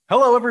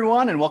Hello,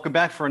 everyone, and welcome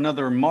back for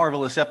another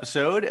marvelous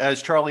episode.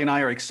 As Charlie and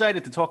I are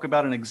excited to talk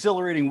about an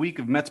exhilarating week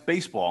of Mets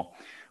baseball.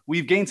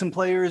 We've gained some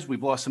players,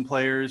 we've lost some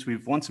players,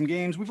 we've won some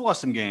games, we've lost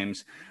some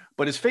games.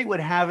 But as fate would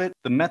have it,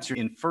 the Mets are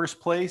in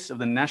first place of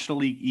the National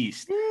League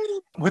East.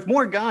 With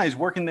more guys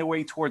working their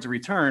way towards a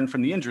return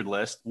from the injured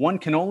list, one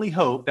can only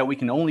hope that we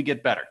can only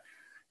get better.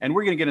 And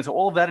we're going to get into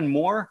all of that and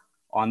more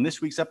on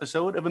this week's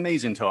episode of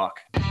Amazing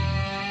Talk.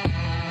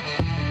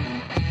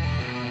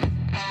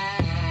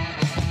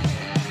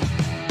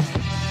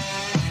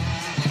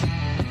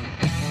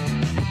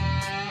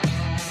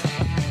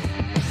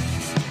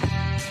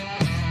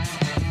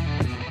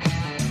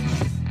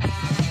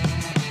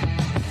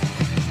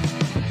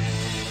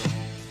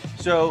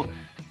 So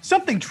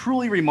something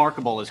truly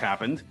remarkable has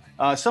happened.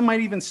 Some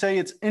might even say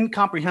it's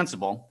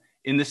incomprehensible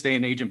in this day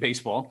and age in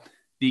baseball.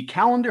 The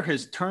calendar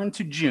has turned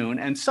to June,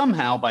 and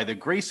somehow, by the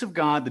grace of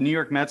God, the New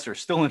York Mets are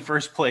still in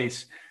first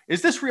place.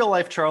 Is this real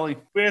life, Charlie?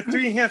 We're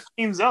 3.5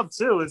 games up,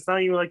 too. It's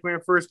not even like we're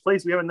in first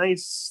place. We have a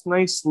nice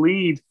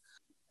lead,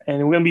 and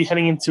we're going to be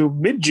heading into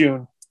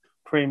mid-June,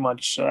 pretty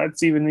much. So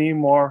that's even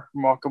more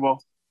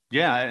remarkable.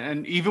 Yeah,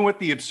 and even with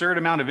the absurd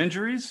amount of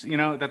injuries,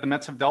 that the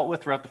Mets have dealt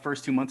with throughout the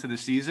first 2 months of the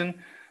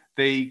season,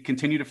 they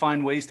continue to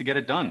find ways to get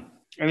it done.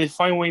 And they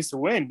find ways to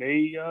win.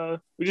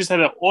 We just had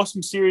an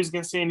awesome series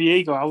against San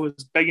Diego. I was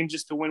begging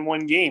just to win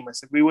one game. I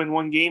said, if we win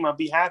one game, I'll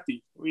be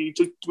happy. We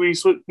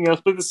split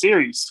the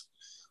series,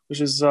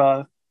 which is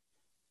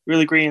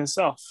really great in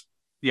itself.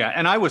 Yeah,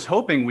 and I was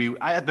hoping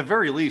at the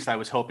very least, I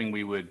was hoping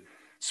we would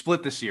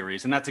split the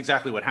series, and that's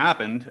exactly what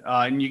happened.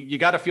 And you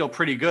got to feel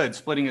pretty good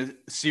splitting a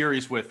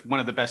series with one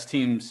of the best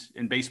teams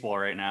in baseball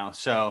right now.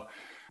 So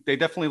they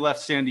definitely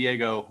left San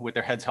Diego with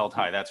their heads held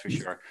high, that's for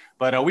sure.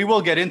 But we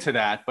will get into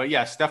that. But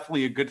yes,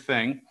 definitely a good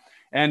thing.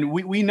 And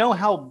we know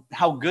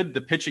how good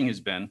the pitching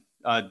has been.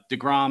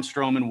 DeGrom,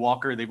 Stroman,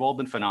 Walker, they've all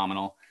been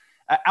phenomenal.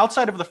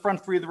 Outside of the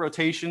front three of the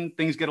rotation,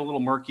 things get a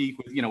little murky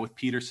with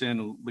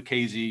Peterson,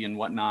 Lucchesi, and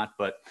whatnot.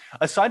 But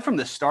aside from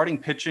the starting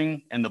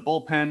pitching and the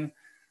bullpen,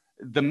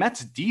 the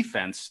Mets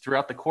defense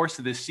throughout the course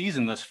of this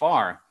season thus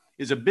far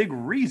is a big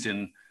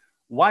reason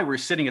why we're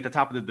sitting at the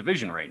top of the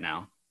division right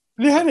now.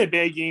 They had their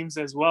bad games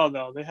as well,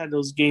 though. They had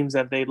those games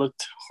that they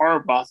looked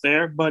horrible out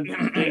there, but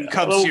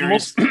Cubs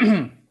series.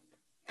 Games.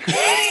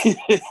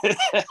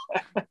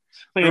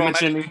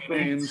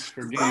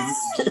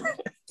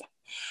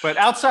 But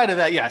outside of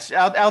that, yes,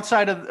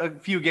 outside of a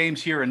few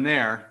games here and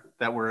there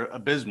that were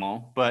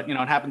abysmal, but it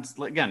happens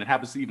again. It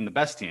happens to even the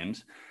best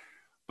teams.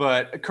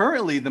 But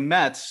currently,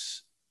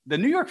 the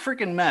New York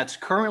freaking Mets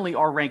currently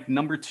are ranked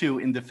number 2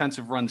 in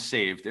defensive runs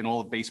saved in all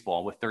of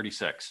baseball with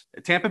 36.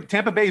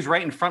 Tampa Bay is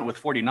right in front with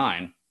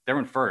 49. They're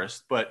in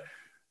first, but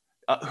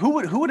who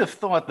would have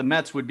thought the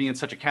Mets would be in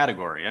such a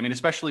category? I mean,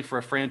 especially for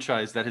a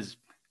franchise that has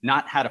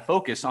not had a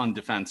focus on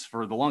defense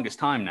for the longest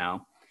time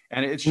now.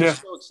 And it's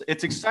just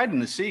it's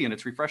exciting to see, and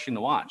it's refreshing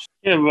to watch.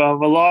 Yeah,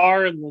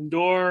 Villar,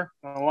 Lindor,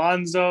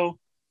 Alonso,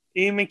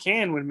 Ian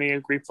McCann would make a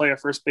great player at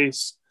first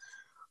base.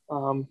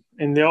 And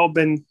they've all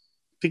been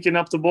picking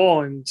up the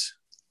ball and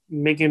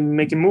making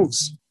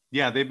moves.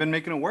 Yeah, they've been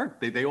making it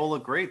work. They all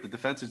look great. The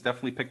defense has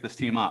definitely picked this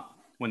team up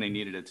when they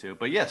needed it to.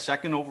 But yeah,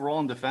 second overall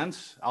in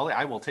defense,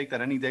 I will take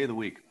that any day of the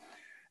week.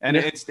 And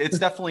it's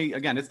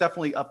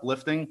definitely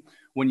uplifting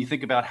when you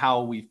think about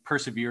how we've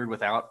persevered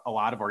without a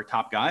lot of our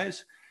top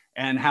guys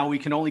and how we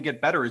can only get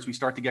better as we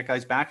start to get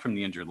guys back from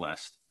the injured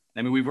list.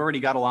 I mean, we've already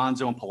got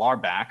Alonso and Pilar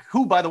back,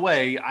 who, by the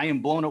way, I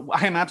am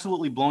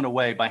absolutely blown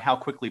away by how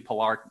quickly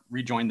Pilar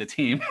rejoined the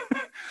team.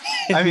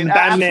 I mean,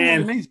 absolutely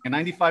amazing. A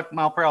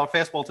 95-mile-per-hour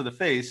fastball to the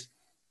face.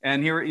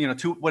 And here,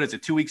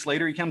 2 weeks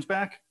later, he comes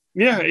back?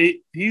 Yeah,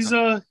 he's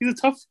a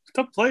tough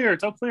player.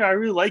 I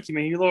really like him.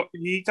 And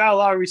he got a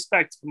lot of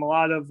respect from a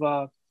lot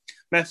of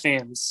Met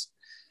fans.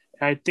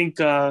 And I think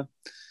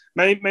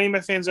many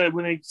Met fans,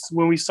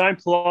 when we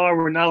signed Pilar,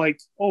 were not like,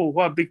 oh,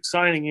 what a big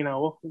signing,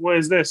 what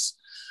is this?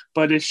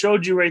 But it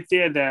showed you right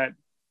there that,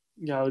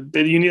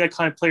 that you need that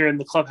kind of player in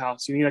the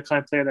clubhouse. You need that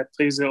kind of player that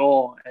plays it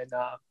all. And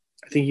I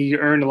think he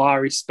earned a lot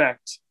of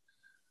respect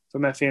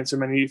from Met fans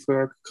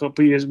for a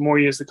couple years, more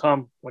years to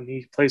come when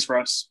he plays for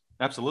us.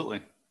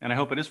 Absolutely. And I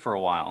hope it is for a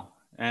while.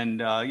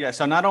 And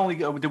so not only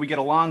did we get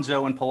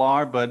Alonso and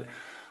Pilar, but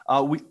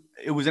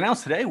it was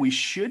announced today we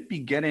should be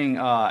getting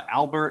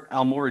Albert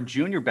Almora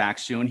Jr. back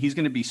soon. He's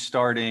going to be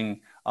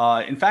starting.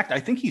 In fact, I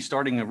think he's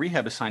starting a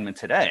rehab assignment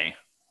today.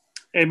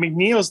 And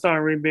McNeil's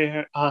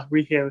starting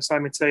rehab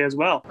assignment today as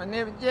well. My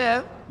name is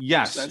Jeff.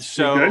 Yes,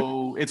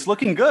 so it's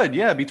looking good.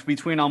 Yeah,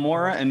 between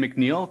Almora and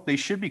McNeil, they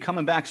should be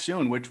coming back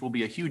soon, which will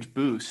be a huge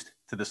boost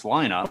to this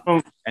lineup.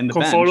 And the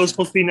bench. Conforto's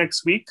supposed to be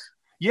next week.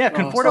 Yeah,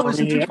 Conforto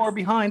isn't too far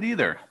behind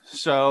either.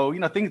 So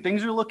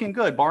things are looking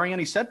good, barring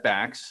any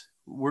setbacks.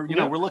 We're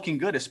looking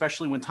good,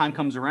 especially when time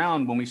comes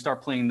around when we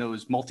start playing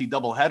those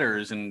multi-double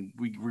headers and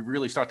we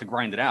really start to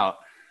grind it out.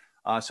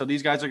 So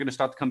these guys are going to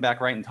start to come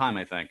back right in time,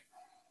 I think.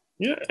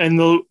 Yeah, and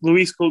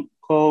Luis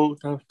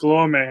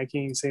Guillorme, I can't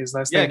even say his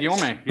last name.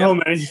 Guillorme.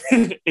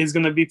 Guillorme is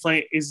going to be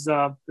playing. Is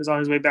on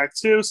his way back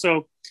too.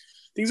 So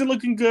things are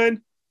looking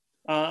good.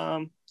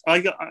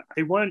 I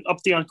want an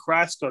update on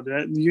Carrasco.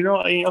 Do you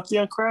know any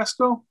update on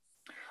Carrasco?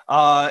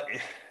 Uh,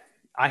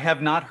 I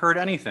have not heard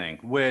anything,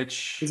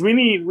 which Because we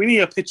need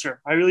a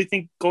pitcher. I really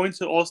think going to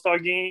the All-Star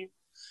game,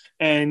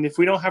 and if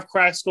we don't have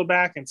Carrasco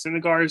back and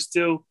Syndergaard is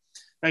still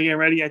not getting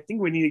ready, I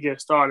think we need to get a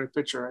starter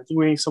pitcher. I think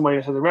we need somebody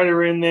that has a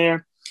runner in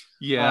there.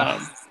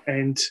 yeah.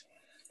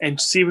 And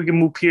see if we can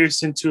move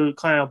Pearson to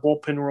kind of a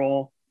bullpen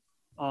role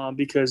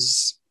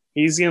because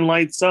he's getting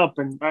lights up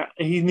and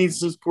he needs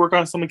to work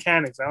on some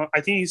mechanics.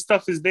 I think his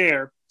stuff is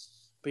there,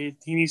 but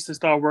he needs to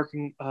start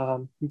working,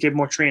 get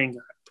more training.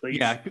 Please.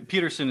 Yeah,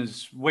 Peterson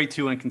is way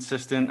too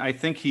inconsistent. I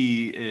think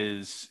he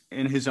is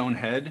in his own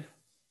head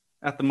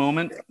at the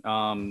moment.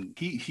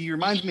 He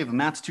reminds me of a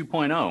Mats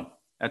 2.0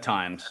 at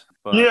times.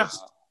 But, yeah,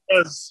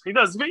 he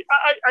does.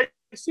 I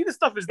see the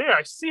stuff is there.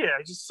 I see it.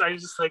 I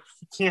just like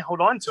can't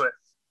hold on to it.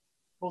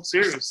 Whole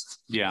series.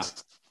 Yeah.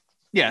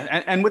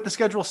 Yeah, and with the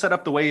schedule set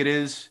up the way it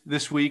is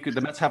this week, the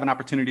Mets have an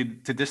opportunity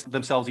to distance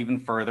themselves even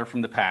further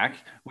from the pack.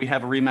 We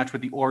have a rematch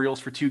with the Orioles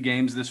for 2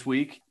 games this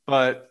week.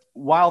 But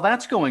while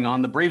that's going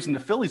on, the Braves and the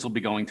Phillies will be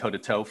going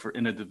toe-to-toe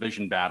in a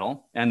division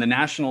battle. And the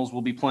Nationals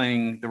will be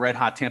playing the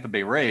red-hot Tampa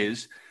Bay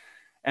Rays.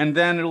 And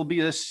then it'll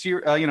be a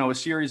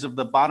series of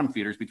the bottom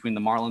feeders between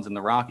the Marlins and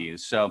the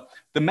Rockies. So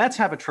the Mets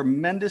have a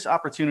tremendous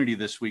opportunity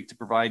this week to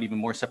provide even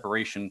more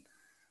separation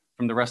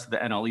from the rest of the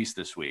NL East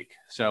this week.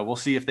 So we'll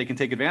see if they can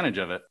take advantage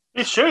of it.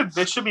 They should.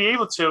 They should be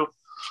able to.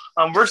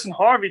 Versus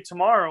Harvey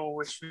tomorrow,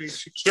 which we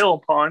should kill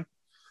upon.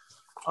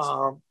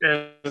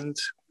 And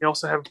we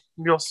also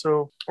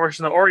versus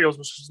the Orioles,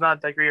 which is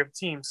not that great of a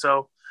team.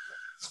 So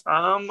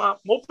I'm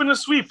hoping a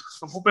sweep.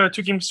 I'm hoping a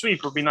 2-game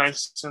sweep would be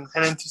nice. And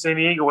head into San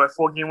Diego with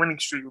a 4-game winning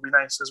streak would be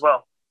nice as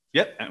well.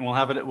 Yep, and we'll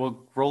have it.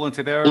 We'll roll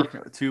into there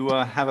to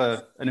have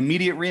an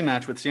immediate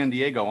rematch with San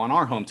Diego on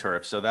our home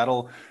turf. So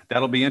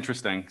that'll be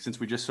interesting since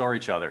we just saw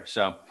each other.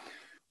 So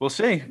we'll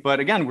see. But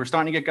again, we're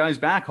starting to get guys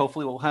back.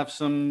 Hopefully, we'll have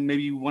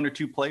maybe 1 or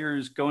 2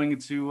 players going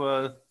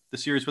into the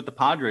series with the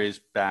Padres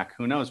back.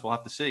 Who knows? We'll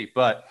have to see.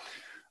 But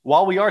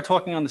while we are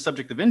talking on the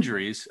subject of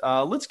injuries,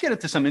 let's get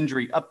into some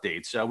injury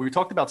updates. We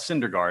talked about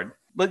Syndergaard.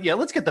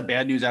 Let's get the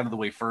bad news out of the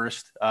way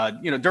first.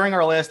 During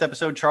our last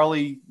episode,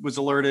 Charlie was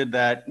alerted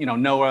that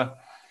Noah,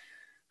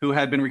 who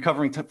had been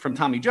recovering from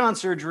Tommy John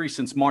surgery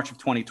since March of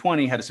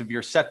 2020, had a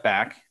severe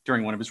setback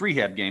during one of his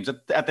rehab games.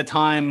 At the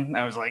time,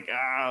 I was like,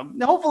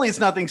 hopefully it's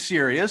nothing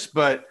serious,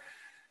 but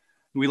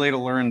we later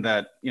learned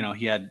that,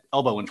 he had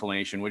elbow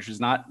inflammation, which is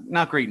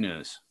not great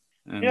news.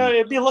 And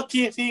it'd be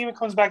lucky if he even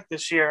comes back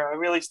this year. I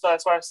really thought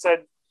that's why I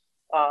said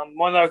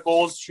one of our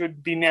goals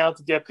should be now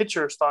to get a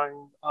pitcher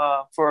starting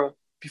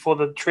before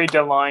the trade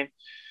deadline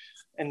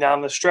and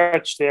down the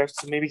stretch there.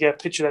 So maybe get a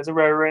pitcher that's a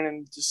veteran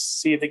and just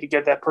see if they could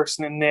get that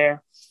person in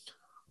there.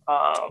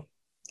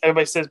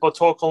 Everybody says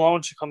Bartolo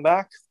Colon should come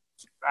back.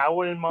 I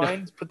wouldn't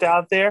mind put that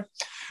out there,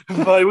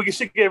 but we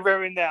should get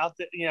veteran out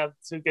there,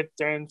 to get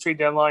there and trade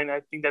deadline.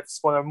 I think that's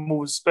one of the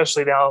moves,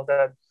 especially now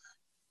that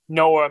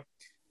Noah.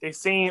 They're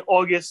saying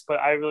August, but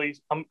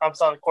I'm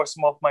starting to cross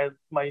him off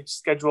my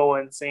schedule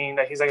and saying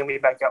that he's not going to be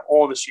back at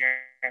all this year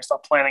and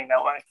start planning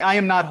that way. I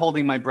am not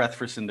holding my breath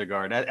for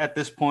Syndergaard at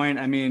this point.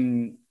 I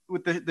mean,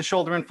 with the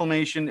shoulder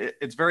inflammation,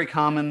 it's very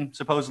common,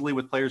 supposedly,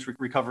 with players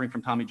recovering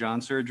from Tommy John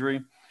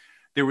surgery.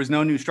 There was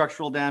no new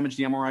structural damage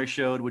the MRI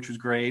showed, which was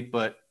great.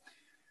 But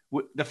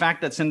the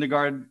fact that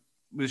Syndergaard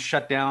was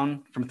shut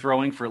down from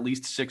throwing for at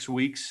least 6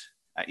 weeks,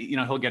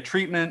 he'll get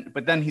treatment,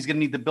 but then he's going to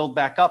need to build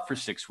back up for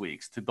 6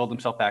 weeks to build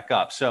himself back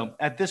up. So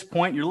at this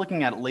point, you're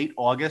looking at late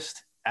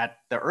August at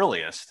the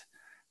earliest.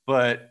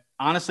 But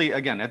honestly,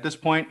 again, at this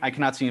point, I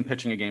cannot see him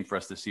pitching a game for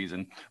us this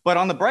season. But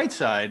on the bright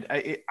side,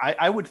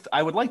 I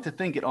would like to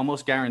think it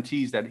almost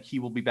guarantees that he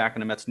will be back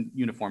in a Mets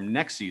uniform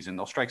next season.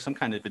 They'll strike some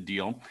kind of a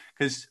deal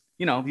because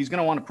he's going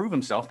to want to prove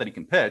himself that he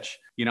can pitch,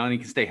 and he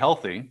can stay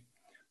healthy.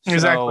 So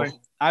exactly.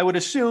 I would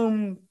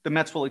assume the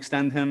Mets will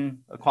extend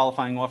him a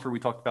qualifying offer. We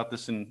talked about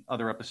this in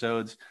other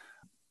episodes.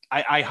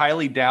 I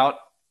highly doubt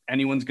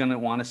anyone's going to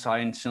want to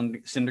sign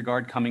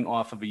Syndergaard coming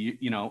off of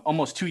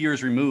almost 2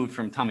 years removed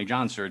from Tommy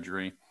John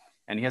surgery,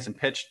 and he hasn't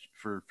pitched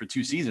for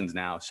 2 seasons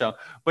now. So,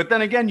 but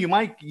then again, you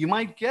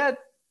might get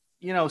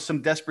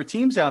some desperate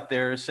teams out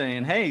there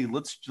saying, hey,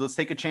 let's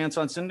take a chance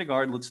on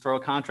Syndergaard. Let's throw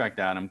a contract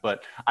at him.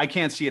 But I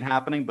can't see it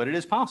happening, but it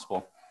is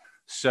possible.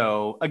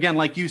 So again,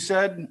 like you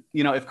said,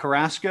 if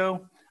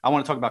Carrasco, I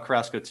want to talk about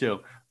Carrasco too,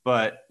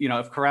 but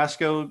if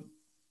Carrasco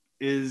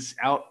is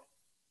out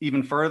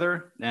even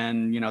further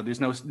and,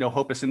 there's no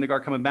hope of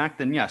Syndergaard coming back,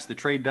 then yes, the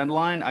trade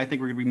deadline, I think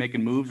we're going to be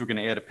making moves. We're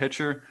going to add a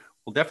pitcher.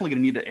 We're definitely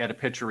going to need to add a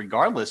pitcher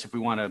regardless if we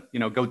want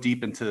to, go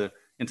deep into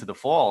the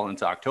fall,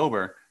 into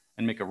October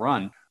and make a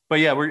run.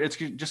 But yeah, it's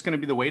just going to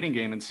be the waiting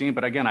game and seeing.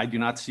 But again, I do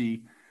not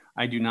see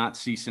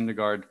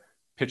Syndergaard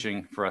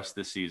pitching for us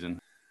this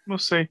season. We'll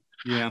see.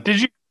 Yeah.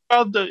 Did you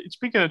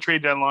speaking of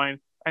trade deadline?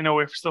 I know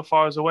we're still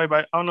far away,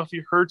 but I don't know if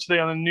you heard today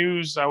on the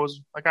news. I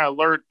got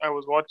alert. I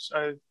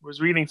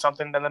was reading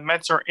something that the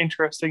Mets are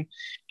interested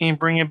in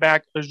bringing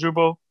back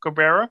Asdrubal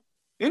Cabrera.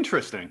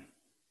 Interesting.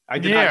 I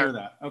did not hear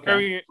that. Okay.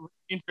 Very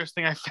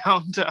interesting. I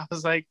found. I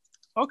was like,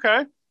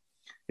 okay.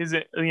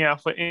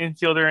 for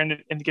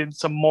infielder and to get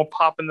some more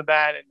pop in the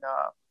bat and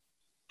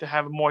to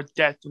have more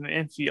depth in the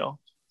infield.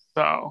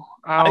 So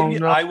I don't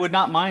know. I would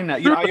not mind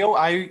that.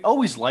 I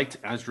always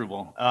liked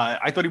Asdrubal.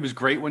 I thought he was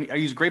great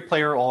he's a great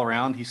player all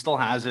around. He still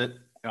has it.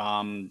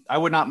 I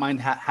would not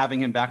mind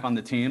having him back on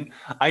the team.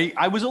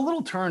 I was a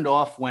little turned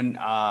off when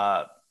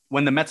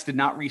the Mets did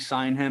not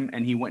re-sign him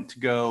and he went to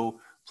go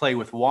play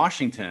with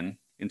Washington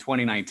in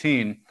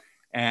 2019,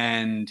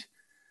 and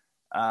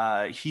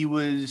he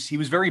was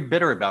very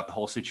bitter about the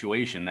whole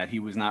situation that he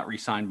was not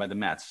re-signed by the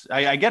Mets.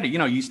 I get it.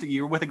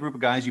 You're with a group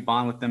of guys, you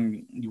bond with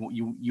them.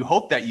 You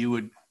hope that you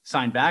would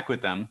sign back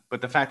with them,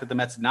 but the fact that the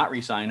Mets did not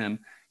re-sign him,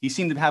 he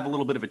seemed to have a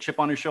little bit of a chip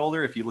on his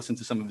shoulder if you listen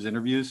to some of his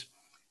interviews.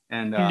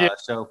 And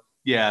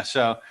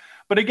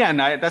but again,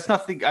 that's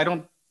nothing. I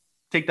don't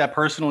take that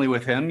personally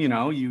with him.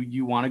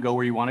 You want to go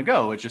where you want to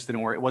go. It just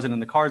didn't work. It wasn't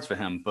in the cards for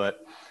him, but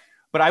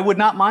I would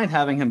not mind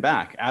having him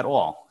back at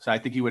all. So I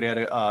think he would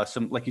add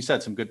some, like you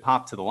said, some good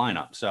pop to the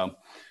lineup. So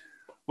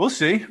we'll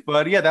see.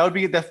 But yeah, that would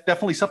be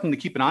definitely something to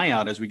keep an eye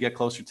out as we get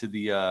closer to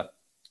the.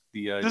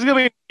 There's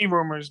gonna be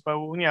rumors, but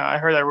yeah, I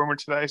heard that rumor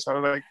today. So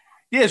like,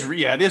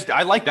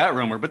 I like that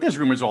rumor, but there's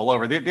rumors all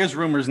over. There's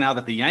rumors now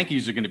that the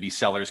Yankees are going to be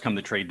sellers come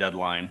the trade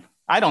deadline.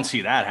 I don't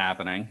see that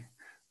happening.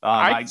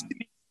 I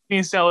see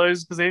being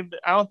sellers because I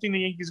don't think the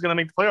Yankees are going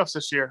to make the playoffs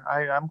this year.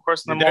 I'm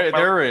crossing them.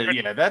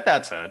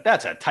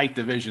 That's a tight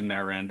division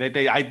they're in.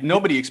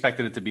 Nobody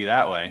expected it to be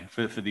that way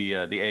for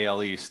the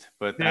AL East,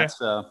 but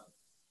that's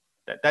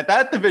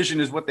that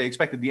division is what they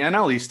expected the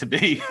NL East to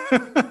be.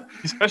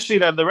 Especially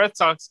that the Red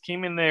Sox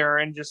came in there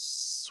and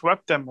just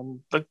swept them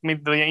and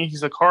made the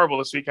Yankees look horrible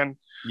this weekend.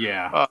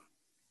 Yeah,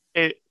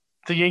 the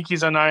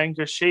Yankees are not in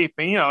good shape,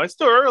 and it's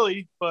still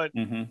early, but.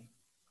 Mm-hmm.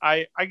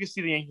 I can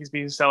see the Yankees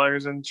being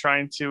sellers and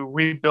trying to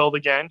rebuild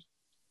again.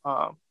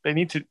 They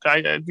need to.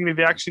 I think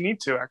they actually need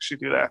to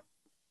do that.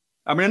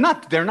 I mean,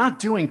 they're not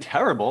doing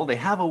terrible. They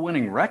have a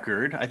winning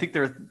record. I think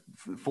they're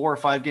 4 or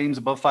 5 games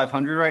above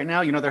 500 right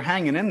now. They're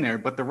hanging in there,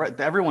 but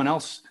everyone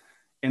else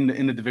in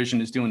the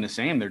division is doing the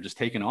same. They're just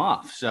taking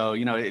off. So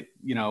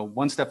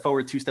one step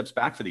forward, 2 steps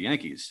back for the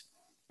Yankees,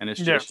 and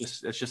it's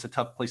just a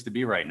tough place to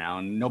be right now.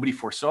 And nobody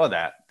foresaw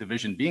that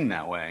division being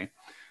that way.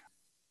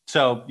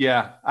 So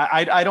yeah,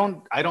 I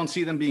don't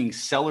see them being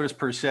sellers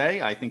per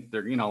se. I think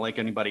they're like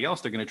anybody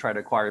else, they're going to try to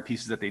acquire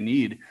pieces that they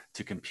need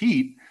to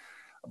compete.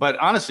 But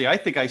honestly, I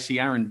think I see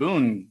Aaron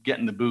Boone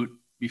getting the boot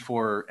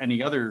before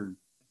any other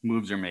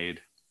moves are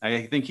made.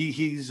 I think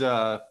his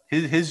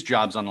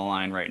job's on the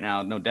line right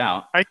now, no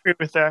doubt. I agree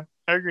with that.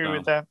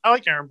 I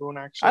like Aaron Boone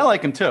actually. I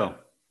like him too.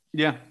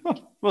 Yeah,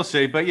 well, we'll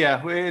see. But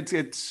yeah,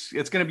 it's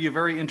going to be a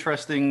very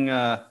interesting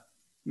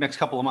next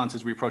couple of months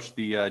as we approach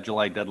the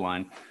July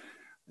deadline.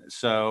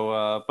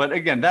 So, but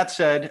again, that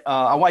said,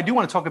 I do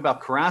want to talk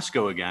about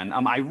Carrasco again.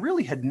 I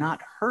really had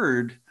not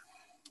heard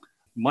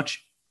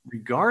much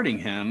regarding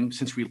him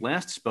since we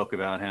last spoke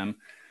about him.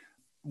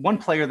 One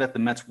player that the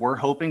Mets were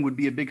hoping would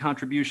be a big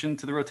contribution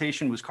to the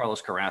rotation was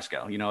Carlos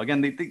Carrasco.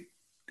 Again,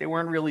 they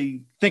weren't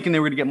really thinking they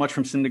were going to get much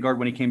from Syndergaard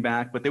when he came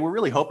back, but they were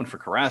really hoping for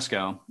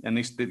Carrasco. And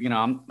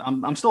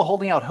I'm still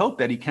holding out hope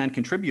that he can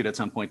contribute at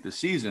some point this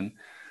season.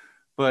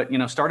 But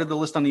started the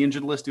list on the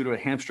injured list due to a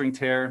hamstring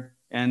tear,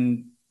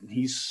 and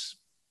he's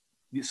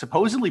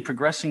supposedly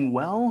progressing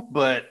well,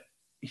 but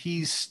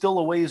he's still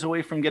a ways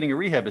away from getting a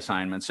rehab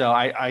assignment. So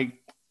I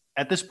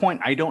at this point,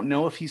 I don't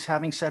know if he's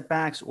having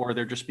setbacks or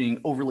they're just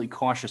being overly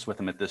cautious with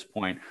him at this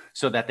point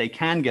so that they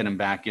can get him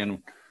back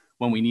in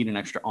when we need an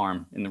extra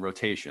arm in the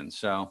rotation.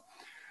 So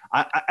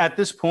at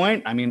this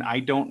point, I mean, I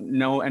don't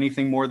know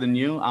anything more than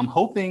you. I'm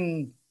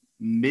hoping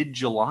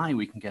mid-July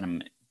we can get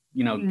him,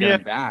 get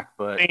him back,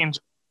 but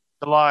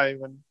July.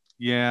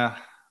 Yeah.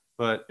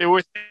 But it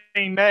was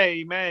saying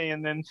May,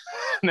 and then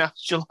now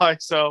July.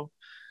 So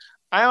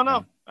I don't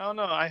know.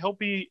 I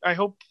hope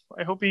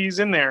he's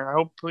in there. I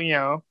hope,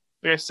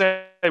 like I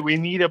said, we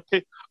need a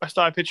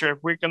starting pitcher.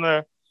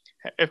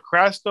 If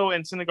Carrasco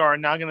and Syndergaard are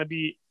not going to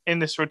be in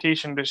this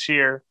rotation this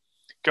year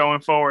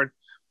going forward,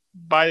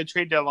 by the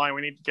trade deadline,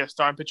 we need to get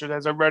starting pitchers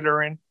as a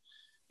veteran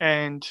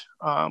and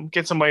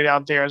get somebody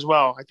out there as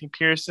well. I think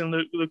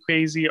Pearson,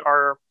 Lucchesi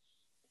are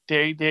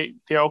they're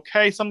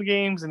okay some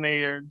games and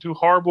they do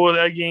horrible at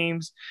other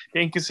games.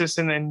 They're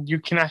inconsistent, and you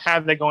cannot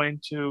have that going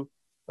into,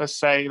 let's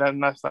say,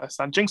 let's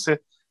not jinx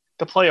it,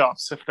 the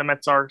playoffs if the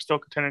Mets are still a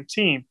contending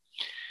team.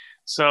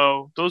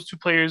 So those 2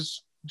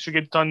 players should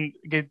get thrown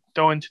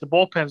into the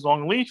bullpen as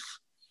long leaf,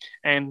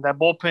 and that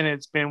bullpen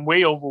has been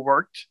way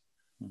overworked,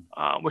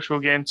 which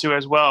we'll get into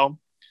as well.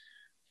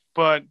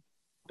 But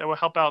that will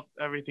help out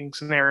everything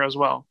scenario as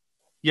well.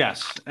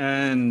 Yes,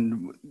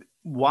 and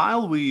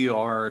while we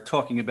are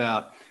talking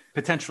about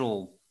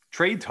potential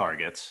trade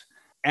targets,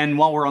 and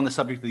while we're on the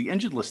subject of the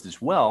injured list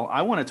as well,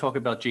 I want to talk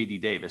about J.D.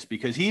 Davis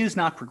because he is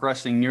not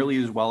progressing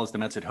nearly as well as the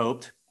Mets had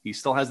hoped. He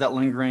still has that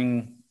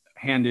lingering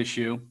hand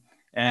issue,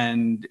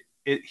 and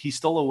he's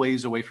still a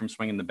ways away from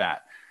swinging the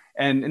bat.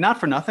 And not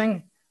for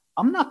nothing,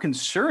 I'm not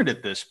concerned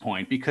at this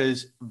point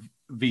because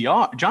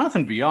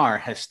Jonathan Villar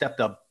has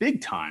stepped up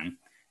big time,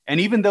 And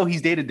even though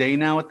he's day-to-day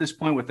now at this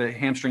point with the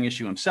hamstring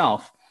issue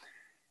himself,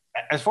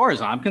 as far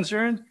as I'm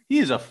concerned, he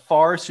is a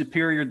far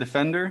superior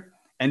defender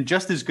and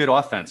just as good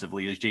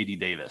offensively as JD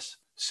Davis.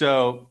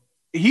 So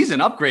he's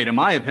an upgrade in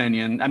my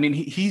opinion. I mean,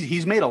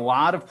 he's made a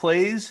lot of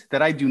plays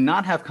that I do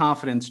not have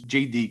confidence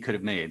JD could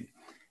have made.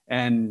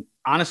 And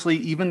honestly,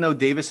 even though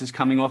Davis is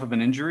coming off of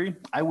an injury,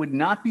 I would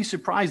not be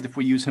surprised if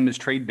we use him as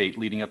trade bait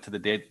leading up to the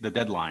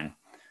deadline.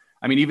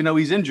 I mean, even though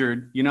he's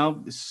injured,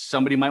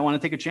 somebody might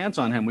want to take a chance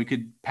on him. We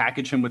could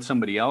package him with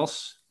somebody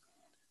else.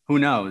 Who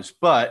knows?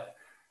 But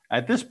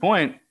at this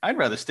point, I'd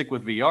rather stick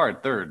with VR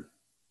at third.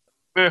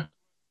 Yeah,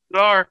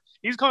 VR.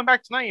 He's coming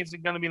back tonight. He's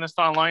going to be in the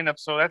starting lineup,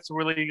 so that's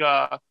really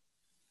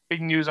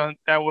big news on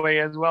that way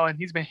as well. And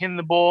he's been hitting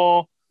the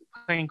ball,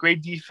 playing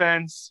great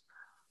defense.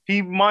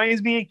 He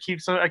reminds me.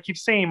 I keep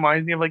saying,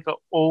 reminds me of like an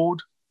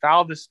old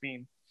Valdez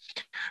meme.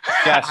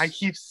 Yes. I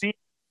keep seeing.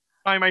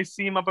 Time I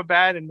see him up a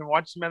bat and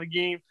watch him at a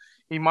game,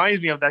 he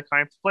reminds me of that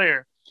kind of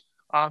player.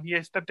 He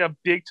has stepped up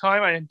big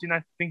time. I did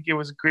not think it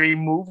was a great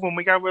move when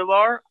we got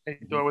Villar. I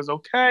thought it was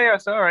okay. I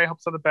said, all right,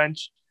 helps on the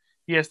bench.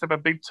 He has stepped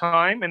up big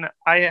time, and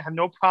I have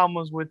no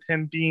problems with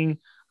him being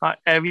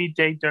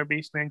everyday third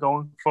baseman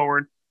going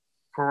forward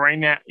for right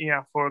now.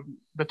 Yeah, for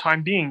the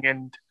time being,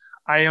 and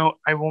I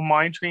won't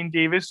mind trading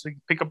Davis to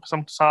pick up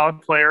some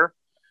solid player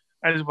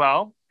as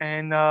well.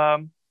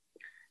 And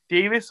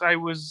Davis, I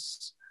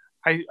was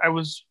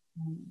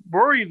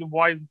worried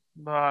why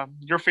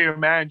your favorite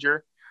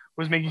manager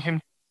was making him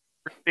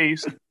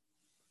face.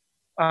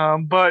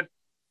 But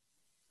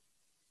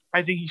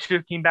I think he should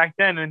have came back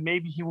then, and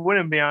maybe he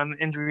wouldn't be on the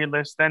injury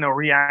list then or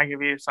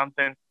re-aggravated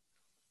something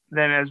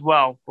then as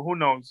well. But who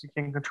knows? You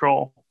can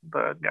control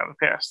the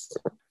past.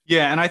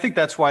 Yeah, and I think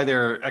that's why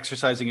they're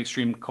exercising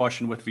extreme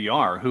caution with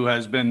VR, who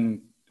has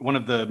been one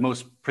of the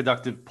most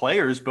productive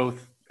players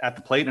both at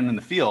the plate and in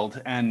the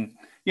field. And,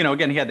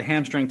 again, he had the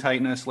hamstring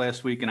tightness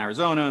last week in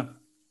Arizona.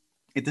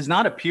 It does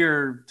not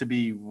appear to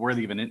be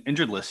worthy of an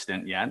injured list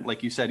stint yet.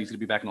 Like you said, he's going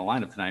to be back in the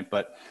lineup tonight.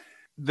 But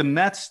the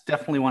Mets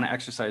definitely want to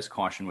exercise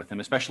caution with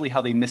him, especially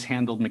how they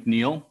mishandled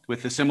McNeil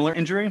with a similar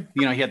injury.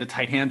 He had the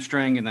tight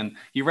hamstring, and then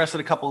he rested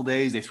a couple of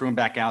days. They threw him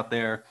back out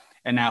there,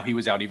 and now he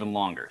was out even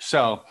longer.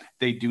 So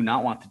they do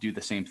not want to do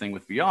the same thing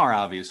with VR,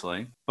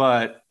 obviously.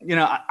 But,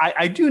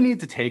 I do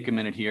need to take a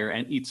minute here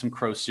and eat some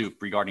crow soup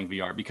regarding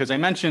VR, because I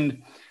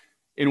mentioned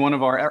in one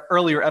of our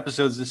earlier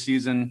episodes this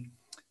season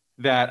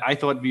that I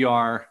thought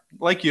VR,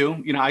 like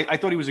you, I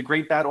thought he was a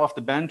great bat off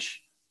the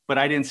bench, but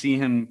I didn't see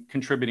him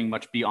contributing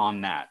much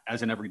beyond that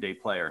as an everyday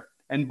player.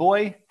 And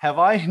boy, have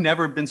I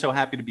never been so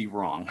happy to be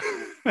wrong.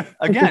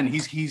 Again,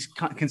 he's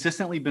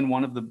consistently been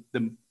one of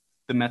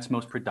the Mets'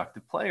 most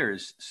productive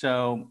players.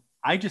 So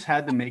I just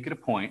had to make it a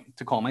point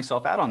to call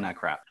myself out on that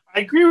crap. I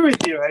agree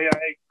with you. I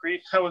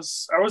agree. I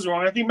was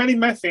wrong. I think many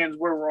Met fans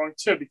were wrong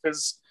too,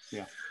 because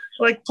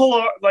like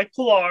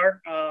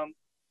Pilar,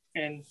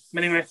 and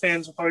many of my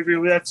fans will probably agree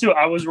with that too.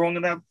 I was wrong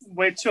in that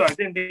way too. I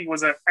didn't think it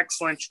was an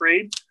excellent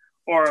trade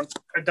or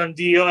a done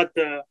deal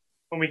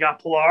when we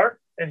got Pilar,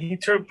 and he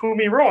proved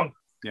me wrong.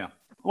 Yeah.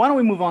 Why don't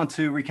we move on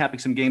to recapping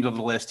some games over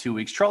the last 2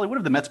 weeks? Charlie, what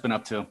have the Mets been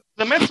up to?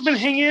 The Mets have been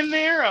hanging in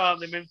there.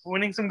 They've been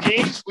winning some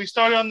games. We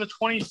started on the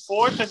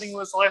 24th. I think it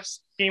was the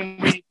last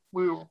game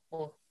we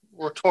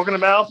were talking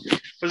about. It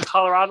was the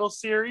Colorado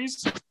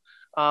series.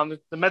 The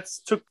Mets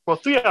took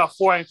 3 out of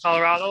 4 in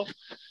Colorado.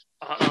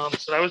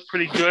 So that was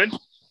pretty good.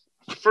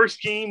 The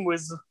first game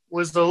was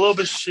a little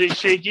bit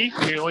shaky.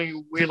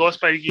 We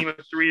lost by a game of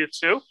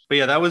 3-2. But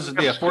yeah, that was a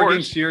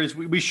 4-game series.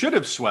 We should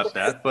have swept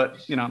that, but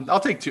I'll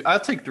take 2. I'll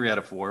take 3 out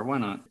of 4. Why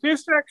not?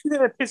 Pierce actually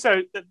didn't piss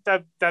out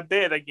that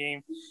bad that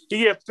game.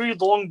 He had 3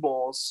 long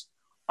balls,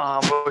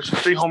 which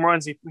 3 home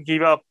runs he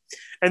gave up,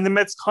 and the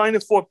Mets kind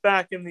of fought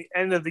back in the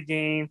end of the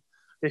game.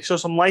 They showed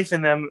some life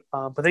in them,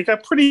 but they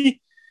got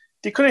pretty.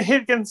 They couldn't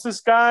hit against this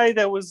guy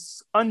that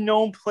was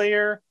unknown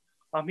player.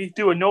 He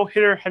threw a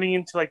no-hitter heading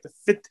into like the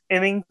 5th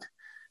inning,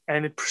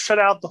 and it shut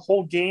out the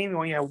whole game. He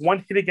only had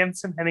 1 hit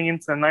against him heading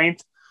into the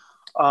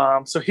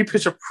 9th. So he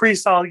pitched a pretty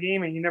solid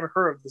game, and you never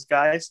heard of this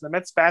guy. So the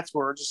Mets bats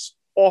were just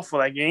awful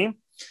that game.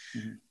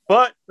 Mm-hmm.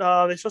 But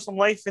they showed some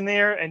life in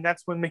there, and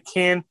that's when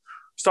McCann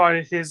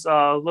started his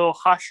little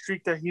hot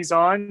streak that he's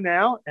on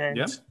now.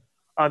 And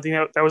I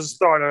think that was the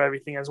start of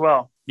everything as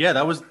well. Yeah,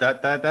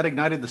 that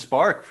ignited the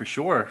spark for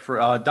sure.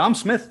 For Dom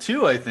Smith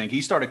too, I think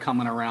he started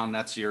coming around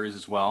that series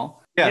as well.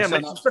 Yeah,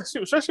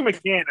 especially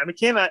McCann.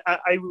 McCann,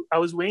 I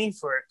was waiting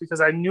for it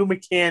because I knew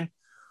McCann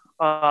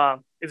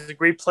is a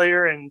great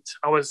player, and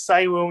I was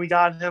excited when we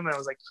got him. And I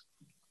was like,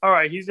 all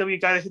right, he's gonna be a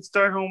guy that hits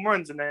 30 home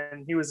runs, and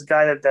then he was a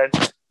guy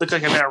that looked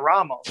like a man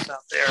Ramos out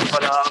there.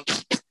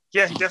 But he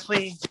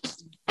definitely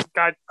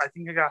got. I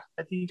think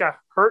he got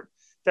hurt.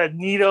 That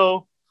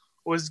Nito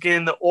was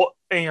getting the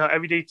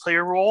everyday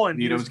player role, and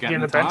Nito he was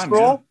getting the bench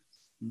role.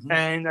 Yeah. Mm-hmm.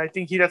 And I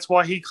think that's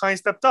why he kind of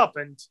stepped up.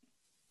 And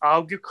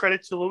I'll give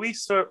credit to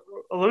Luis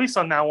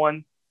on that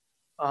one,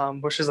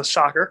 which is a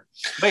shocker.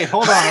 Wait,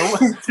 hold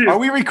on. Are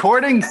we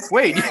recording?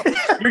 Wait,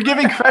 you're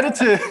giving credit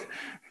to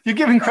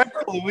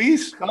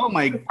Luis? Oh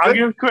my God. I'll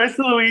give credit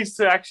to Luis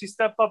to actually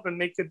step up and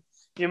make it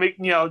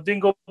didn't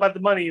go by the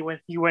money when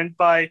he went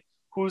by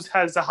who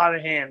has the hotter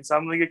hands. So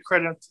I'm gonna give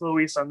credit to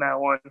Luis on that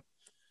one.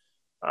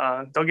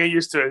 Don't get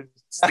used to it,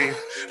 Steve.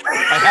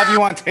 I have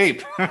you on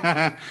tape.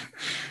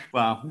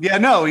 Wow. Yeah,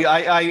 no,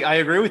 I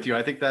agree with you.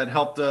 I think that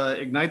helped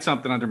ignite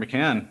something under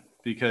McCann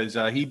because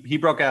he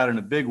broke out in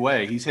a big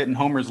way. He's hitting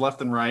homers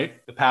left and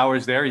right. The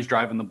power's there. He's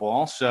driving the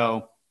ball.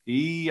 So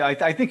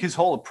I think his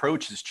whole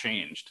approach has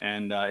changed,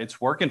 and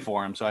it's working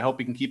for him. So I hope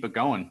he can keep it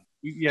going.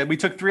 Yeah, we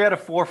took 3 out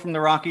of 4 from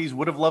the Rockies.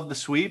 Would have loved the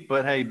sweep,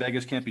 but hey,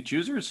 beggars can't be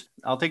choosers.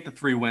 I'll take the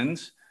 3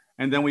 wins.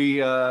 And then we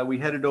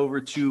headed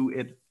over to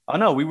it. Oh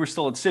no, we were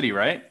still at City,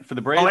 right? For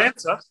the Braves.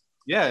 Atlanta.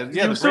 Yeah.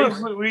 We were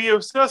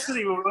still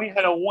City. We only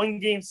had a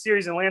 1-game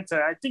series in Atlanta.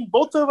 I think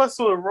both of us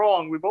were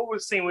wrong. We both were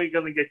saying we are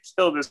going to get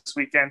killed this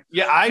weekend.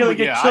 Yeah,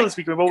 this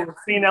weekend. We both were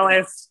seeing that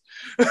last.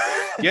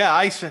 Yeah,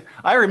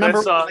 I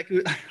remember.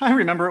 I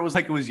remember it was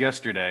like it was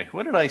yesterday.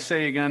 What did I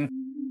say again?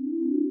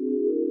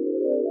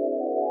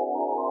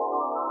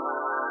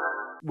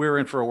 We're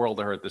in for a world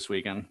of hurt this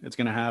weekend. It's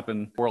going to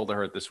happen. World of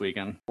hurt this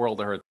weekend. World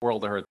of hurt.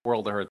 World of hurt.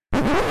 World of hurt.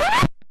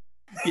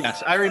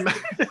 Yes, I remember.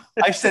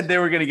 I said they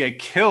were going to get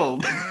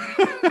killed.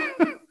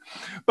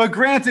 But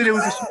granted, it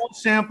was a small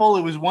sample.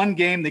 It was 1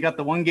 game. They got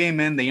the 1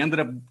 game in. They ended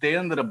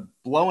up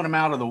blowing them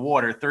out of the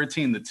water,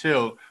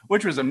 13-2,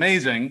 which was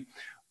amazing.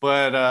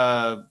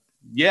 But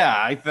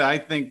yeah, I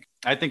think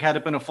had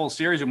it been a full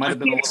series, it might have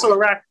been. I saw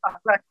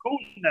Raccoon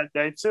that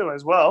day too,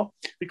 as well,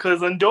 because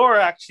Lindor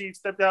actually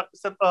stepped out.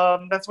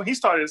 That's when he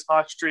started his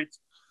hot streak.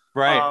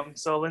 Right.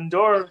 So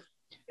Lindor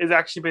has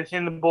actually been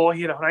hitting the ball.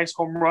 He had a nice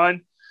home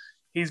run.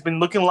 He's been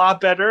looking a lot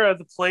better at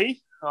the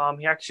plate.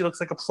 He actually looks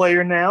like a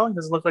player now. He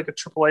doesn't look like a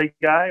AAA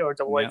guy or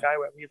a AA guy,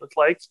 whatever he looked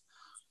like.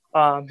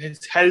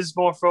 His head is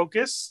more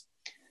focused.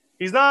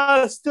 He's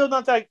still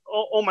not that.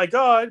 Oh my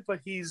God! But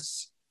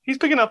he's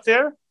picking up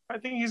there. I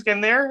think he's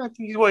getting there. I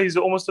think he's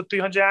almost a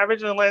 300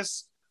 average in the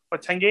last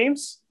 10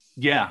 games.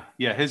 Yeah.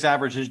 His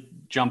average has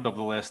jumped over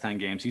the last 10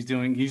 games. He's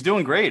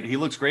doing great. He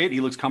looks great. He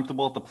looks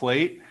comfortable at the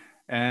plate,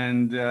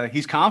 and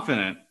he's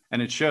confident,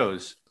 and it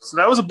shows. So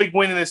that was a big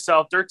win in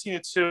itself.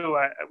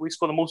 13-2. We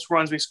scored the most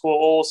runs we scored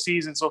all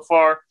season so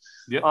far.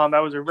 Yep. That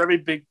was a very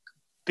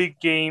big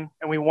game,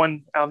 and we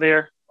won out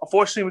there.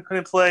 Unfortunately, we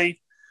couldn't play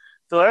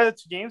the other 2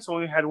 games, so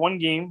we had 1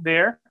 game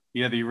there.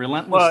 Yeah, the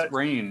relentless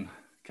rain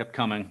kept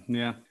coming.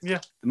 Yeah. The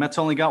Mets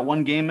only got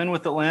 1 game in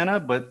with Atlanta,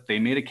 but they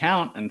made it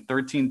count, and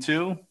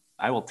 13-2,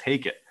 I will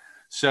take it.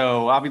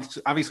 So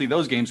obviously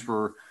those games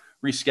were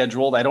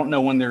rescheduled. I don't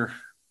know when they're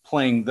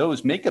playing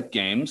those makeup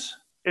games.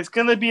 It's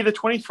going to be the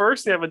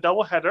 21st. They have a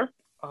doubleheader,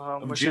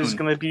 which is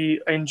going to be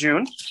in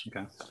June.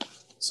 Okay.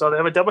 So they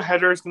have a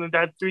doubleheader. It's going to be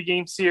that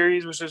 3-game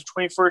series, which is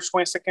 21st,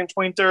 22nd,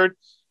 23rd.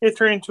 It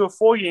turned into a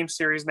 4-game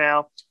series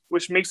now,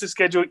 which makes the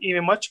schedule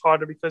even much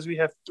harder because we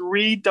have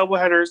 3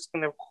 doubleheaders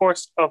in the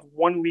course of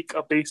 1 week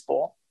of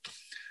baseball.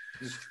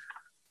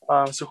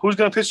 So who's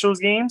going to pitch those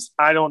games?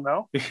 I don't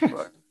know. But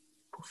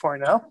we'll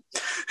find out.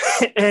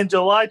 And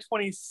July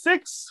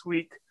 26th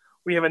week,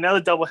 we have another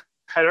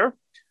doubleheader,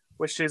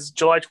 which is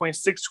July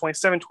 26,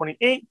 27,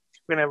 28.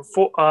 We're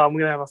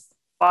gonna have a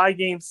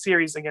 5-game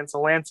series against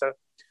Atlanta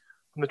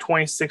from the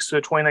 26th to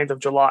the 29th of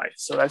July.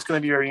 So that's going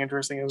to be very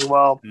interesting as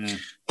well.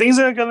 Things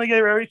are going to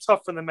get very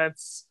tough for the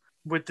Mets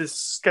with this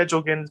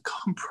schedule getting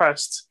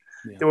compressed.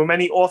 Yeah. There were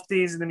many off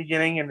days in the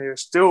beginning, and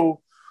there's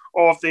still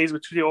off days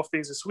with 2 off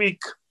days this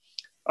week.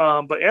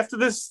 But after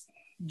this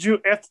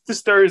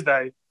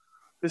Thursday,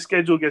 the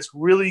schedule gets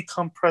really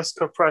compressed.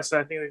 And I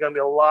think there's going to be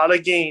a lot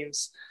of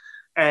games.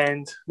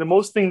 And the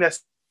most thing that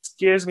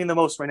scares me the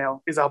most right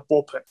now is our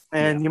bullpen.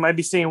 And you might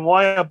be saying,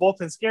 why our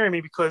bullpen scaring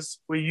me? Because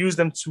we use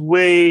them to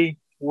way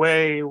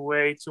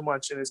too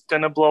much, and it's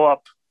going to blow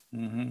up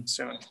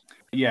soon.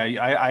 Yeah,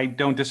 I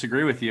don't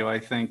disagree with you. I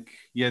think,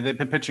 they've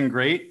been pitching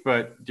great,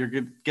 but you're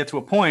going to get to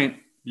a point,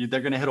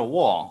 they're going to hit a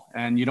wall,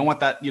 and you don't want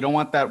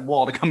that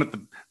wall to come at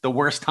the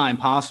worst time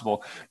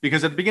possible,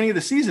 because at the beginning of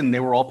the season, they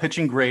were all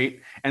pitching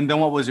great. And then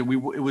what was it?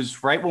 It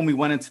was right when we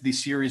went into the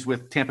series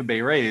with Tampa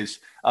Bay Rays.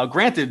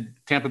 Granted,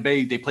 Tampa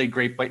Bay, they played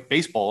great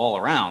baseball all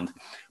around,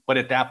 but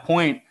at that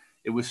point,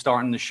 it was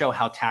starting to show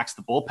how taxed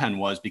the bullpen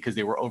was because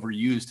they were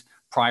overused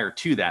prior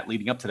to that,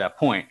 leading up to that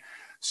point.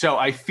 So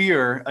I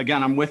fear,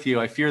 again, I'm with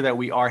you. I fear that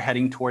we are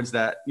heading towards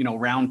that,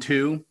 round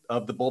 2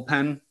 of the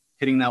bullpen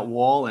hitting that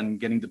wall and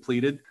getting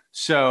depleted.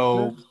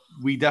 So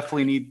we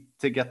definitely need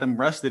to get them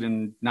rested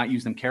and not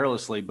use them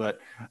carelessly. But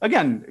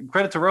again,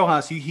 credit to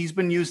Rojas. He's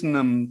been using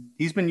them.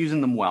 He's been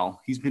using them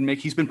well. He's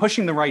been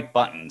pushing the right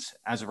buttons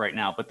as of right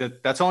now.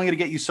 But that's only going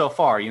to get you so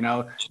far.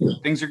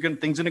 Things are going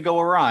to go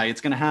awry.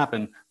 It's going to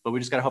happen. But we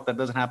just got to hope that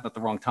doesn't happen at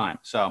the wrong time.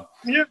 So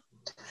yeah.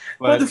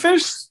 Well, to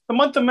finish the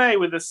month of May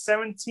with a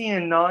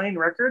 17-9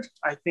 record,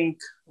 I think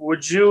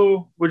would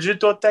you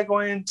thought that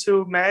going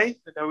into May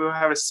that we will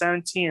have a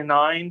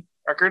 17-9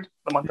 record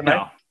the month of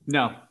May?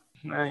 No.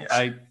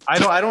 I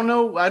don't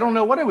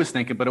know what I was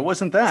thinking, but it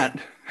wasn't that.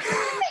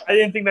 I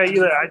didn't think that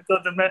either. I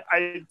thought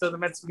the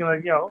Mets were gonna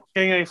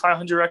getting a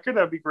 500 record,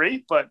 that'd be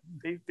great, but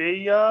they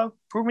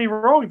proved me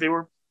wrong.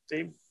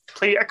 They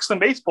play excellent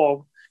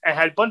baseball and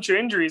had a bunch of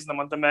injuries in the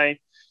month of May.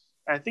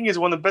 And I think it's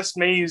one of the best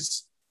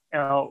Mays in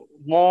a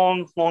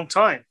long, long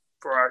time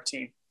for our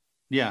team.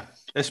 Yeah,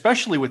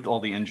 especially with all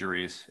the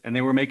injuries, and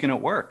they were making it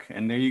work.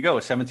 And there you go,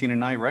 a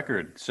 17-9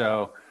 record.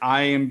 So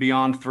I am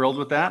beyond thrilled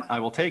with that. I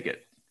will take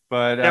it.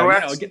 But we're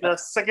actually the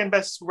second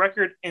best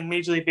record in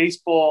Major League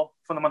Baseball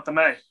for the month of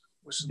May,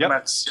 which is the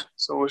Mets.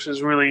 So, which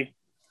is really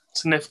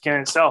significant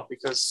in itself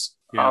because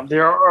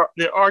there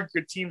are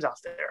good teams out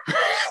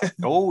there.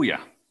 Oh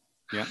yeah,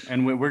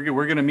 and we're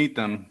going to meet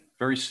them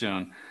very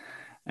soon.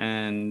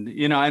 And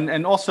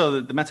and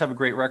also the Mets have a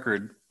great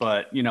record,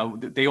 but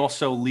they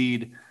also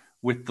lead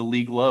with the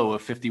league low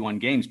of 51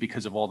 games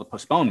because of all the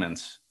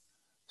postponements.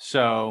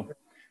 So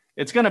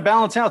it's going to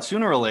balance out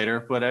sooner or later,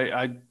 but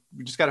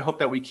we just got to hope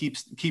that we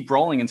keep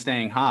rolling and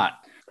staying hot.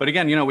 But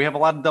again, we have a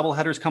lot of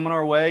doubleheaders coming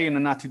our way in the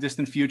not too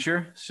distant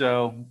future.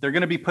 So they're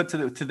going to be put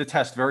to the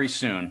test very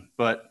soon.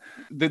 But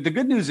the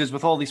good news is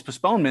with all these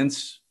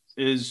postponements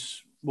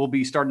is we'll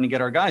be starting to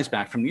get our guys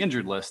back from the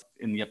injured list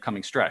in the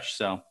upcoming stretch.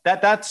 So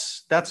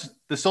that's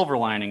the silver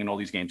lining in all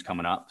these games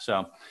coming up.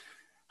 So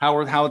how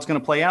it's going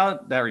to play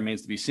out, that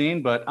remains to be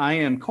seen, but I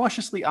am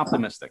cautiously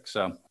optimistic.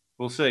 So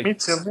we'll see. Me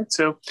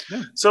too.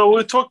 Yeah. So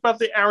we'll talk about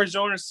the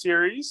Arizona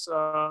series.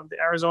 The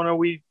Arizona,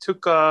 we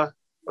took,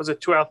 was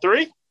it 2 out of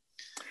 3?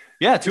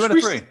 Yeah, 2 out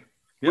of 3.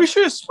 We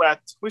should have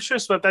swept.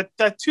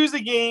 That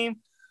Tuesday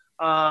game,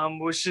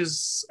 which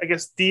is, I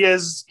guess,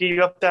 Diaz gave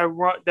up that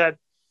run, that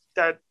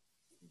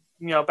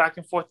back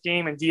and forth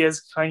game, and Diaz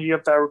kind of gave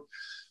up that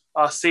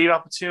save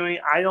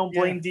opportunity. I don't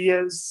blame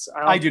Diaz.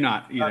 I do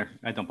not either.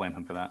 I don't blame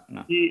him for that.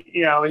 No.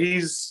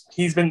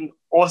 He's been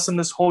awesome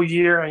this whole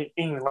year.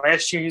 And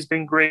last year he's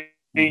been great,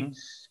 and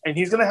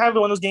he's gonna have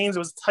one of those games. It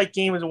was a tight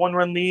game. It was a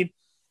 1-run lead,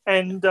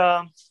 and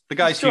the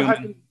guy's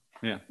human.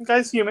 The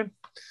guy's human,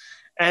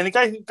 and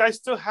the guy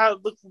still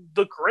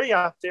looked great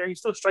out there. He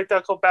still struck out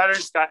a couple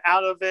batters, got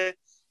out of it.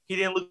 He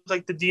didn't look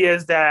like the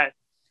Diaz that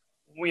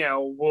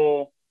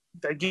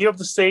that gave up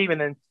the save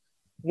and then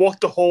walk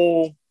the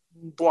whole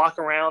block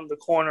around the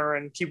corner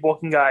and keep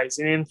walking guys.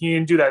 And he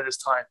didn't do that this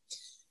time.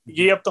 He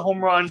gave up the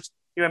home run.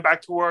 He went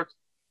back to work,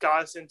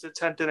 got us into the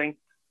 10th inning.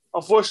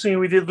 Unfortunately,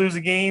 we did lose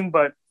the game,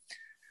 but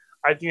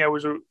I think that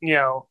was a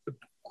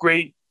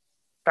great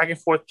back and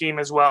forth game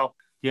as well.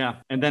 Yeah,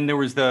 and then there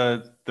was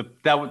the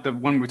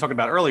one we were talking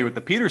about earlier with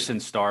the Peterson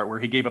start where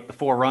he gave up the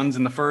 4 runs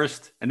in the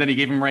first, and then he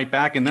gave him right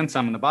back, and then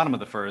some in the bottom of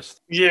the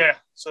first. Yeah,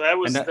 so that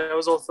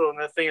was also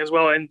another thing as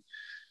well. And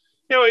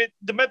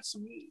the Mets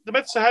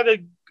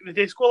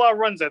they scored a lot of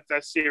runs at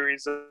that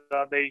series.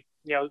 They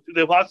there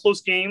were a lot of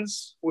close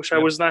games, which I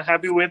was not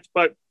happy with,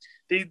 but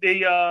they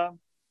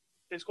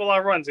scored a lot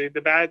of runs. The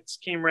bats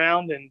came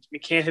around, and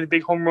McCann hit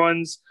big home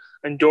runs,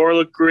 and Dora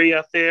looked great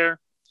out there.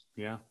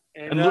 Yeah,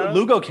 and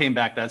Lugo came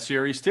back that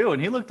series too,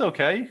 and he looked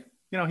okay.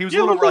 He was a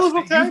little rusty.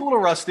 Okay. He was a little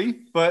rusty,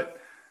 but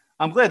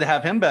I'm glad to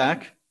have him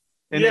back.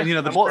 And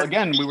the ball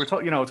again. We were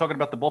talking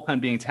about the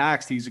bullpen being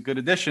taxed. He's a good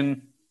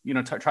addition.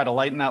 Try to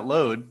lighten that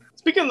load.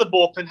 Speaking of the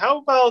bullpen, how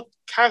about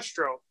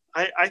Castro?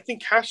 I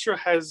think Castro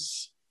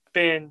has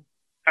been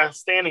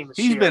outstanding this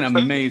year. He's been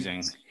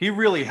amazing. He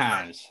really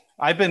has.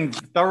 I've been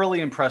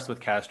thoroughly impressed with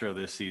Castro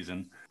this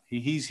season.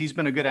 He's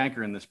been a good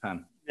anchor in this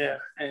pen. Yeah,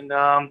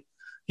 and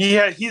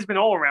he's been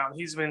all around.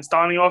 He's been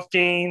starting off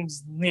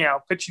games,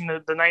 pitching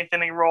the 9th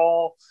inning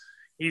role.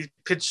 He's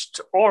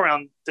pitched all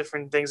around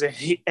different things,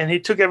 and he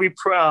took every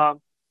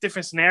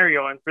different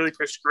scenario and really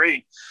pitched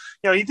great.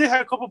 He did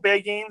have a couple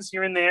bad games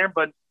here and there,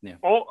 but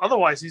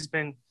otherwise his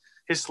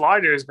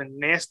slider has been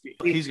nasty.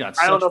 He's got.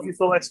 I don't know if you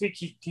saw last week.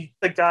 He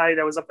the guy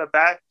that was up at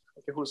bat,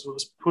 who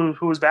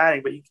was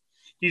batting, but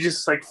he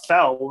just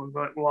fell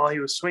while he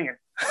was swinging.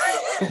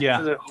 Yeah, it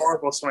was a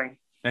horrible swing.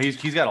 Now he's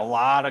got a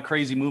lot of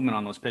crazy movement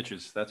on those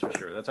pitches. That's for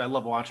sure. I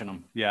love watching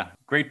him. Yeah,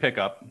 great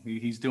pickup.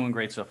 He's doing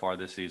great so far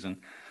this season.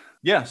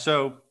 Yeah.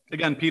 So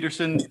again,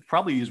 Peterson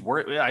probably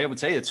I would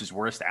say it's his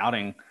worst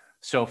outing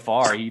so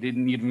far. He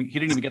didn't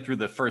even get through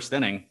the first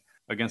inning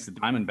against the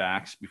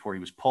Diamondbacks before he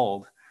was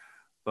pulled.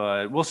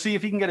 But we'll see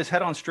if he can get his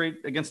head on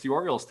straight against the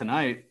Orioles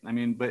tonight. I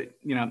mean, but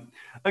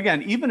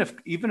again, even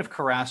if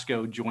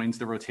Carrasco joins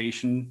the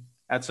rotation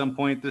at some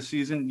point this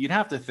season, you'd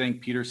have to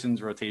think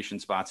Peterson's rotation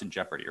spot's in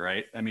jeopardy,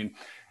 right? I mean,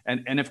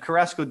 and if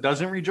Carrasco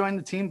doesn't rejoin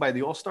the team by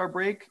the All-Star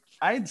break,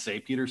 I'd say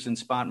Peterson's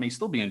spot may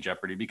still be in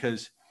jeopardy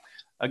because,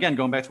 again,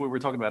 going back to what we were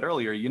talking about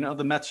earlier,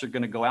 the Mets are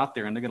going to go out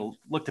there and they're going to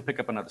look to pick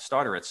up another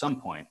starter at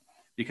some point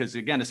because,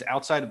 again, it's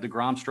outside of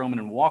DeGrom, Stroman,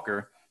 and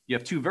Walker. You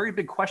have 2 very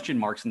big question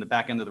marks in the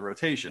back end of the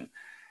rotation.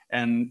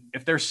 And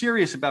if they're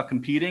serious about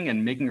competing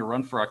and making a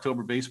run for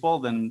October baseball,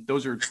 then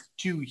those are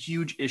 2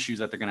 huge issues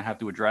that they're going to have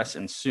to address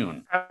and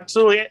soon.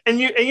 Absolutely. And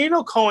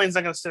Cohen's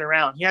not going to sit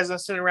around. He hasn't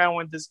sit around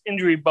with this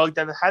injury bug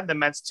that had the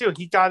Mets too.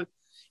 He got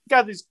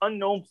these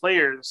unknown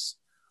players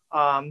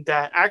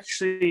that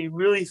actually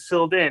really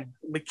filled in.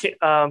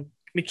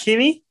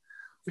 McKinney,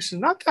 which is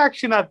not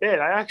bad.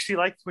 I actually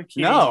liked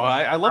McKinney. No,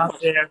 I love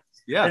it.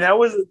 Yeah. And that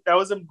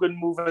was a good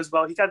move as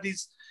well. He got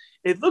these,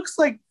 it looks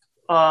like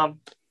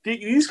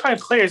these kind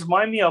of players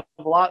remind me of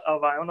a lot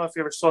of, I don't know if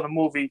you ever saw the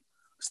movie,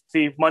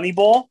 Steve,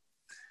 Moneyball.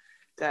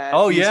 That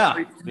Oh,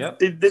 yeah. Yep.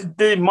 It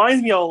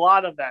reminds me a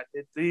lot of that.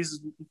 These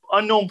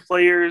unknown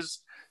players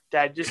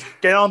that just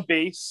get on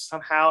base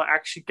somehow,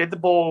 actually get the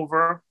ball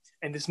over,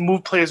 and just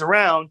move players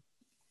around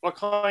are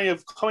kind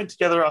of coming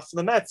together for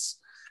the Mets.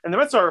 And the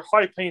Mets are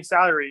high paying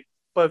salary.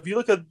 But if you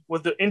look at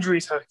what the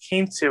injuries have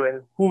came to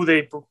and who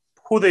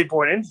they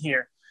brought in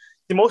here,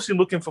 they're mostly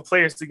looking for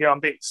players to get on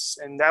base.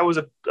 And that was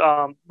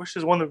which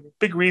is one of the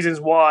big reasons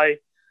why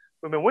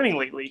we've been winning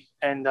lately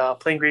and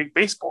playing great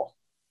baseball.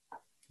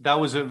 That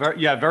was a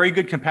very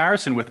good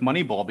comparison with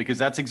Moneyball, because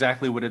that's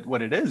exactly what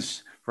it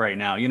is right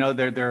now. You know,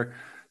 they're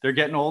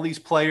getting all these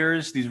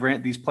players,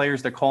 these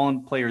players, they're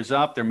calling players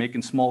up, they're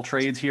making small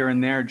trades here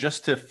and there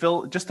just to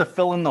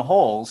fill in the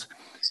holes,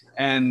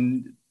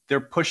 and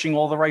they're pushing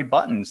all the right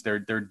buttons. They're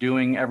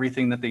doing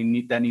everything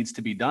that needs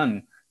to be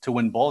done to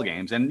win ball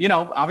games. And you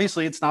know,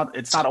 obviously it's not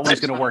always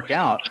going to work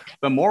out,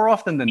 but more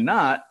often than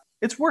not,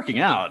 it's working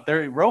out.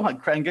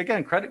 And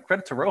again,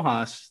 credit to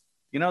Rojas.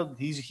 You know,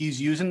 he's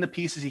using the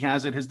pieces he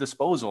has at his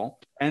disposal,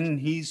 and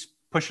he's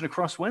pushing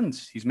across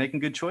wins. He's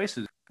making good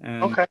choices.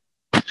 Okay.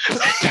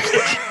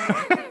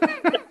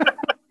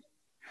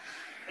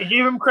 I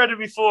gave him credit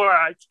before.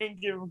 I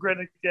can't give him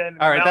credit again.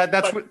 All right,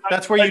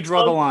 that's where you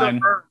draw the line.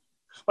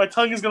 My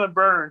tongue is gonna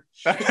burn.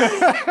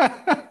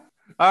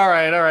 All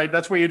right.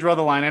 That's where you draw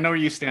the line. I know where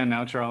you stand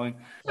now, Charlie.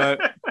 But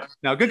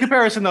no, good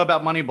comparison though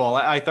about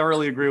Moneyball. I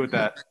thoroughly agree with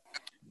that.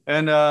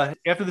 And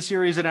after the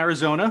series in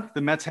Arizona,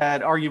 the Mets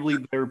had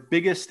arguably their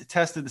biggest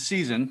test of the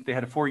season. They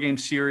had a 4-game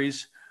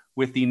series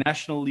with the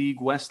National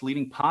League West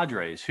leading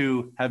Padres,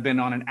 who have been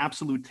on an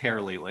absolute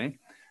tear lately.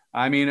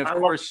 I mean, of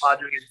course. Love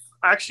Padres.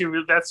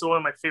 Actually, that's one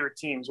of my favorite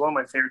teams.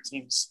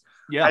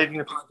 Yeah. I think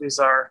the Padres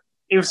are,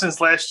 even since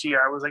last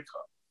year, I was like,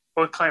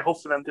 kind of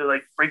hope for them to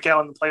like break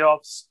out in the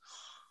playoffs.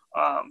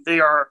 They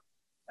are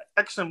an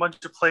excellent bunch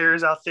of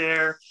players out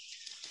there.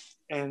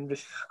 And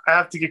I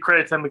have to give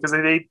credit to them because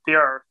they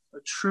are a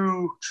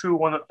true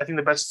one of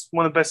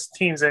the best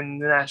teams in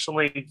the National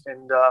League,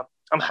 and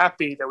I'm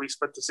happy that we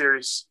split the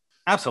series.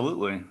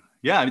 Absolutely,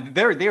 yeah.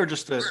 They are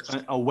just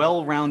a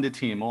well-rounded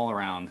team all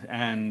around,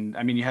 and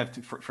I mean you have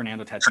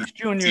Fernando Tatis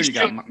Jr., you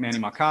got Manny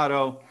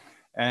Machado,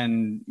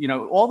 and you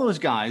know all those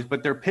guys,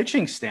 but their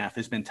pitching staff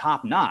has been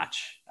top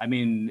notch. I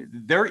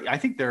mean, I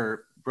think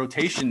their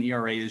rotation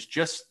ERA is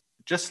just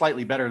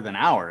slightly better than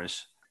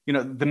ours. You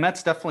know, the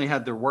Mets definitely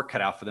had their work cut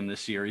out for them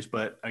this series.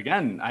 But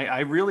again, I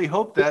really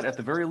hope that at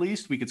the very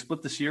least we could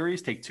split the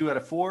series, take 2 out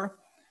of 4.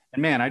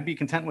 And man, I'd be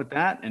content with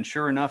that. And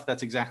sure enough,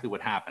 that's exactly what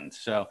happened.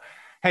 So,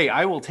 hey,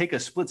 I will take a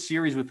split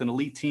series with an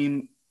elite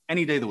team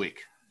any day of the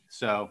week.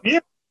 So yeah,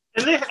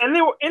 and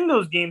they were in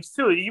those games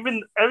too.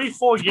 Even every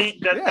 4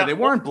 games. They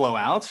weren't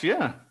blowouts.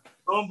 Yeah,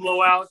 no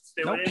blowouts.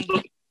 They went in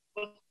looked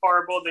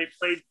horrible. They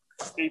played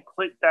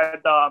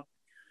that.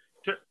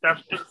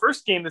 The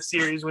first game of the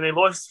series when they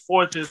lost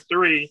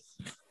 4-3,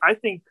 I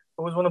think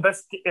it was one of the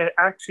best. It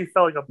actually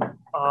felt like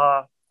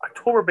a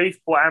October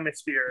baseball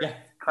atmosphere. Yeah,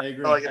 I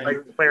agree. Like a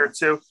player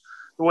too.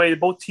 The way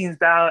both teams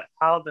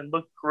battled and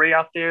looked great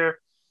out there,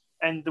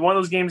 and one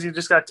of those games you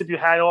just got to tip your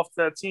hat off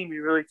to the team.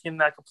 You really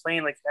cannot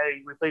complain. Like,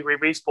 hey, we play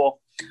great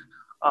baseball,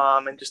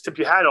 and just tip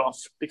your hat off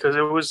because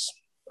it was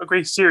a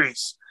great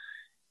series.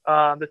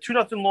 The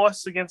 2-0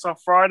 loss against on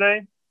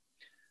Friday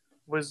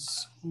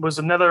was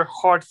another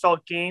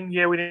heartfelt game.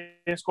 Yeah, we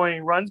didn't score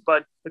any runs,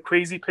 but the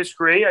crazy pitched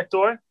great, I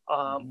thought.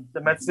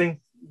 The Mets thing,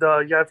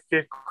 you have to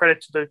give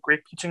credit to the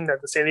great pitching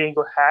that the San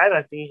Diego had.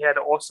 I think he had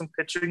an awesome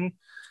pitching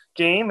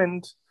game,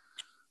 and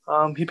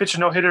he pitched a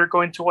no-hitter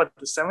going to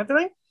the 7th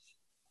inning?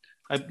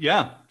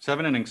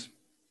 7 innings.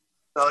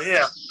 So,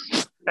 yeah.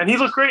 And he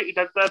looked great.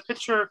 That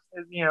pitcher,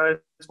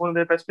 is one of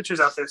the best pitchers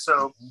out there.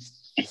 So,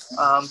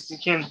 you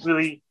can't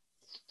really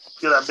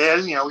feel that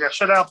bad. We got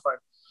shut out, but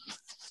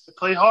they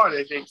played hard.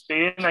 They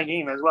stayed in that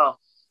game as well.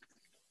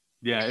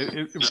 Yeah,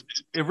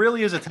 it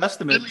really is a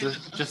testament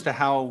just to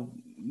how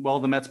well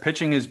the Mets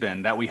pitching has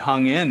been, that we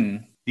hung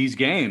in these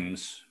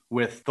games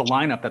with the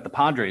lineup that the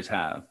Padres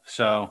have.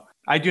 So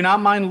I do not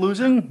mind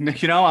losing.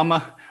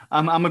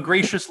 I'm a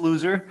gracious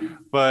loser,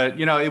 but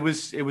it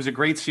was a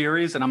great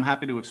series, and I'm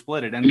happy to have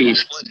split it. And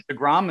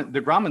DeGrom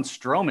and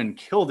Stroman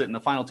killed it in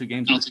the final 2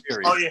 games of the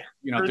series. Oh yeah,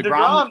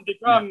 DeGrom.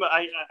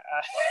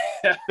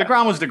 Yeah.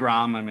 DeGrom was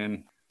DeGrom. I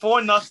mean,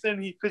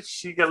 4-0.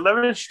 He got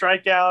 11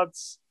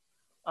 strikeouts.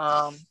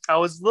 I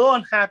was a little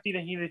unhappy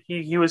that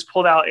he was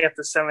pulled out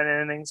after 7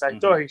 innings. I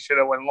thought he should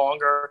have went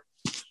longer.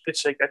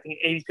 Pitched I think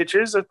 80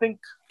 pitches. I think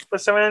for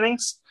 7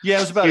 innings. Yeah,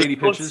 it was about 80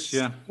 pitches.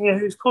 Yeah, he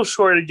was pulled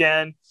short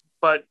again,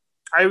 but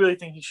I really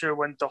think he should have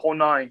went the whole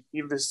 9.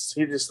 He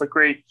just looked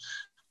great.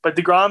 But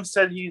DeGrom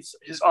said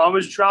his arm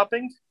was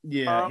dropping.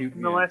 Yeah,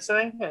 in the last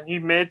inning, and he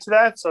admitted to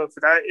that. So if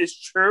that is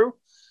true,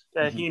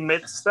 that he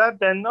admits that,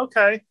 then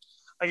okay,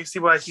 I can see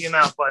why he came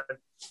out. But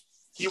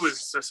he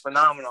was just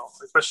phenomenal,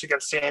 especially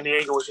against San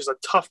Diego, which is a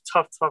tough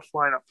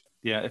lineup.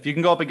 Yeah, if you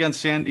can go up against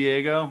San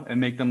Diego and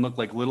make them look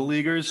like little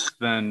leaguers,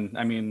 then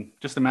I mean,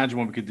 just imagine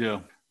what we could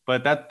do.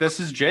 But this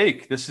is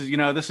Jake. This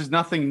is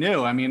nothing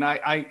new. I mean,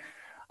 I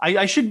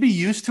I should be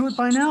used to it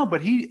by now,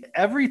 but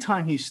every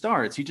time he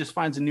starts, he just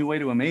finds a new way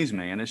to amaze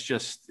me, and it's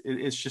just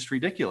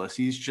ridiculous.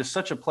 He's just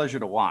such a pleasure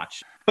to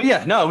watch. But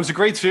yeah, no, it was a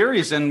great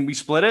series, and we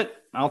split it.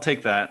 I'll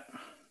take that.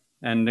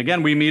 And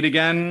again, we meet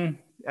again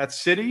at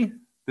City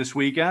this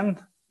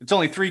weekend. It's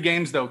only 3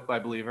 games, though, I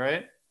believe,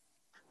 right?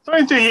 It's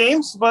only 3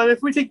 games, but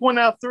if we take one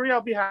out of 3,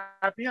 I'll be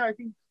happy. I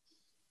think,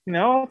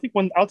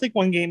 I'll take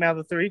one game out of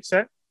the 3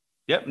 set.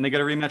 Yep, and they got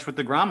a rematch with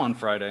DeGrom on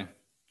Friday.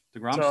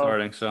 DeGrom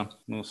starting, so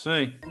we'll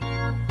see.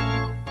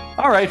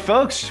 All right,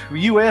 folks,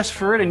 you asked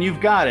for it and you've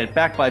got it.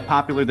 Backed by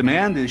popular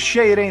demand is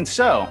Shay It Ain't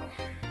So.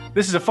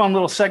 This is a fun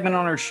little segment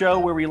on our show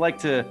where we like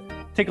to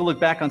take a look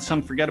back on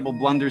some forgettable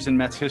blunders in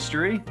Mets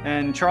history.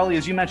 And Charlie,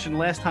 as you mentioned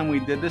last time we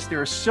did this,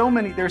 there are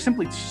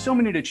simply so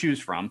many to choose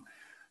from.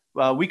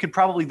 We could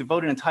probably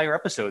devote an entire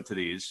episode to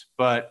these,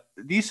 but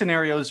these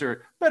scenarios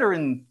are better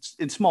in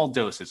small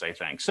doses, I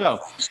think. So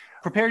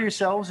prepare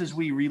yourselves as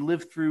we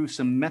relive through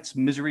some Mets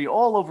misery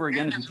all over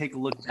again as we take a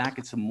look back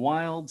at some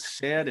wild,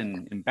 sad,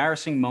 and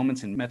embarrassing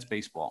moments in Mets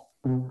baseball.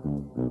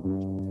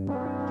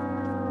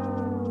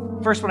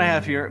 First one I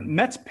have here,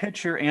 Mets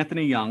pitcher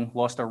Anthony Young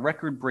lost a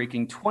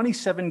record-breaking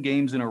 27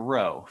 games in a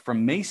row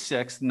from May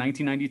 6th,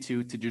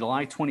 1992 to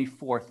July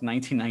 24th,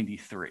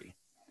 1993.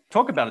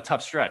 Talk about a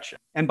tough stretch.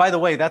 And by the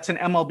way, that's an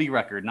MLB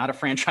record, not a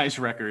franchise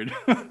record.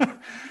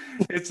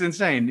 It's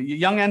insane.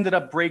 Young ended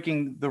up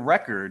breaking the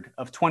record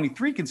of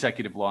 23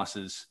 consecutive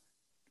losses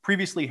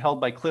previously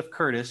held by Cliff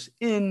Curtis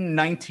in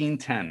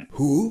 1910.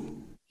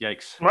 Who?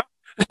 Yikes.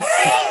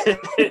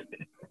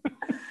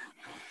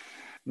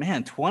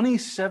 Man,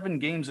 27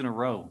 games in a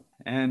row.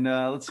 And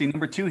let's see,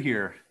 number 2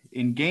 here.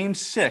 In Game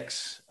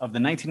 6 of the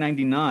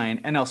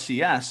 1999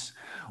 NLCS,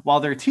 while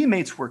their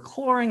teammates were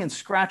clawing and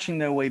scratching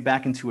their way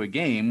back into a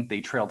game,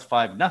 they trailed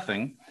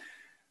 5-0.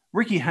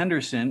 Ricky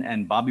Henderson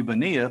and Bobby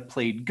Bonilla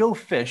played Go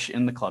Fish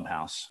in the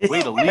clubhouse.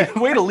 Way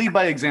to lead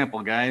by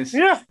example, guys.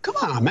 Yeah. Come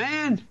on,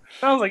 man.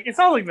 It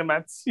sounds like the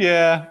Mets.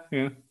 Yeah.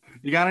 You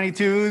got any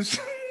 2s?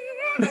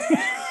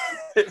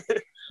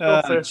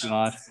 Go Fish.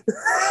 God.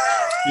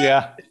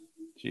 Yeah.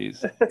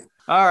 Jeez.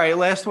 All right,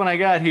 last one I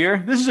got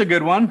here. This is a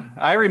good one.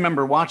 I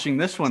remember watching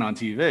this one on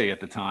TV at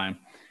the time.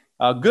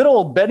 Good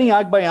old Benny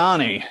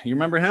Agbayani. You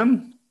remember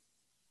him?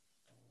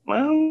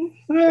 Well,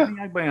 yeah. Benny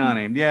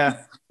Agbayani.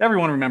 Yeah.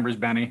 Everyone remembers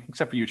Benny,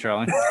 except for you,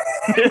 Charlie.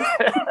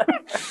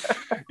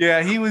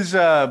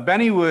 Yeah,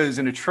 Benny was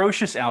an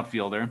atrocious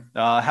outfielder.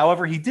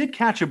 However, he did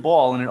catch a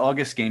ball in an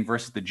August game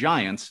versus the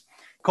Giants,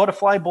 caught a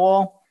fly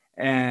ball,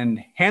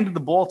 and handed the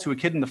ball to a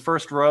kid in the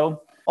first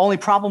row. Only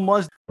problem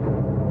was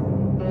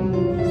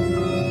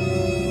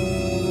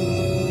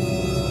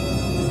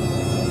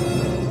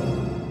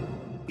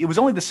it was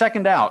only the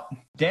second out.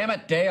 Damn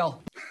it,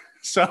 Dale.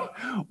 So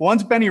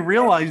once Benny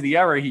realized the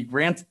error, he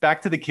ran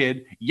back to the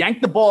kid,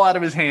 yanked the ball out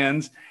of his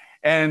hands,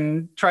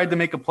 and tried to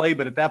make a play.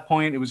 But at that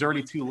point, it was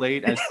already too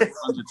late as the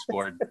Suns had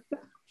scored.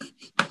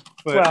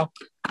 But, wow.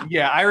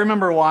 Yeah, I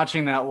remember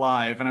watching that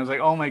live, and I was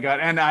like, oh, my God.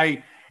 And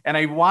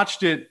I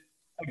watched it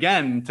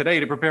again today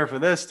to prepare for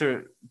this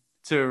to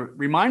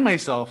remind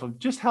myself of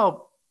just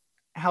how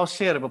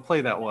sad of a play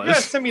that was. Yeah,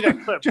 send me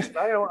that clip.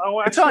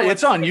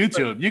 It's on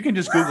YouTube. You can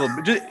just Google.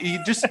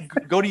 Just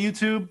go to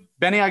YouTube,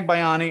 Benny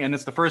Agbayani, and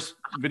it's the first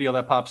video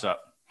that pops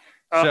up.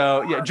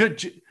 So yeah,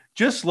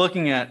 just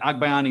looking at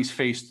Agbayani's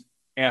face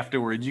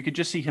afterwards, you could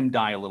just see him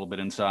die a little bit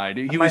inside.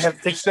 He was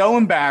so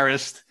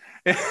embarrassed.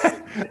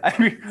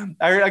 I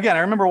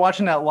remember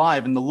watching that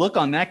live, and the look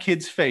on that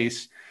kid's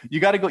face. You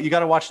got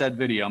to watch that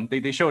video.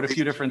 They show it a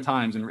few different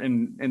times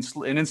in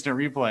instant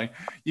replay.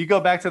 You go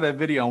back to that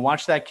video and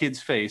watch that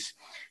kid's face.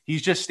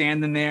 He's just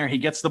standing there. He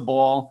gets the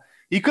ball.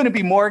 He couldn't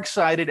be more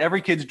excited.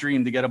 Every kid's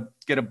dream to get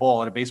a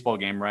ball at a baseball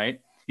game, right?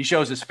 He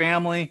shows his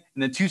family,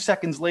 and then 2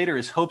 seconds later,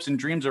 his hopes and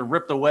dreams are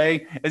ripped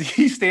away as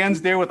he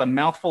stands there with a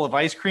mouthful of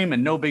ice cream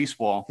and no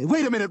baseball. Hey,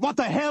 wait a minute. What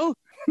the hell?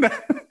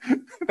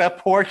 That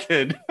poor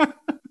kid.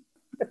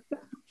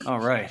 All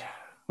right.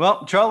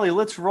 Well, Charlie,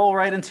 let's roll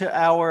right into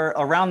our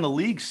Around the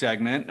League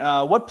segment.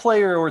 What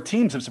player or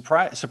teams have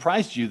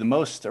surprised you the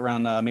most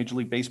around Major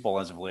League Baseball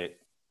as of late?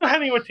 I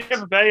think with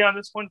Tampa Bay on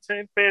this one,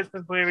 Tampa Bay has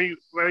been playing very,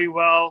 very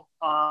well.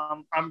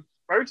 I'm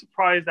very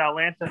surprised that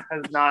Atlanta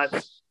has not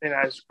been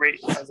as great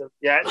as of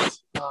yet.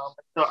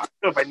 I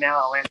feel by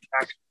now Atlanta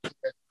actually is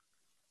the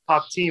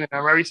top team, and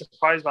I'm very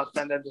surprised about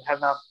them that they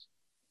have not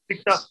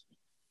picked up.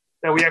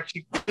 That we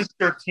actually did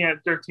 13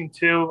 at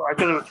 13-2. I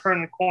thought they would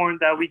turn the corner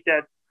that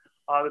weekend.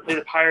 They play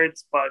the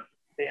Pirates, but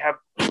they have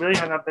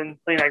not been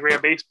playing that great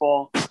of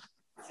baseball.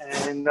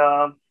 And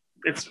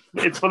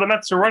it's for the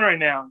Mets to run right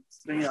now.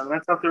 The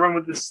Mets have to run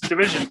with this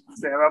division.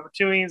 They have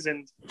opportunities,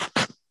 and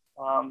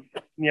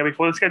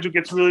before the schedule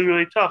gets really,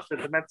 really tough,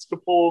 if the Mets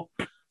could pull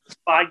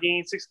 5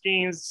 games, 6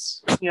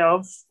 games,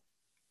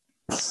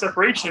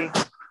 separation,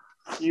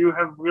 you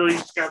have really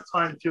got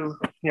time to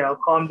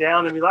calm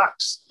down and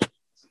relax.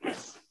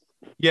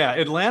 Yeah,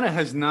 Atlanta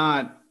has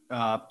not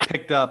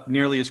picked up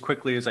nearly as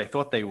quickly as I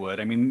thought they would.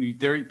 I mean,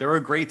 they're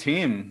a great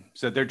team,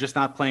 so they're just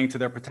not playing to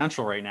their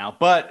potential right now.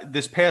 But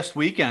this past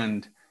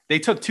weekend, they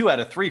took 2 out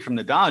of 3 from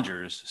the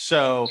Dodgers.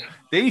 So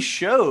they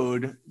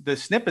showed the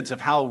snippets of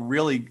how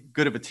really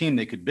good of a team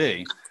they could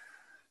be.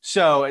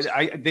 So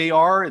they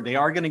are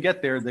going to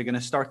get there. They're going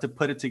to start to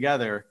put it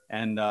together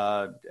and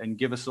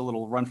give us a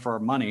little run for our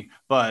money.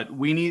 But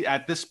we need,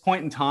 at this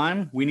point in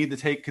time, we need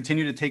to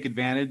continue to take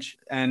advantage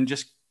and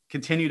just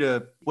continue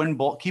to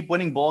keep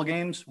winning ball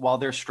games while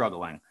they're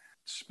struggling,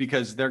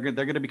 because they're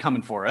going to be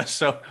coming for us.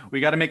 So we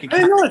got to make it.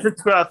 I know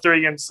it's 2 out of 3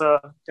 against.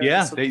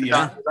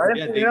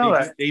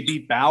 They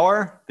beat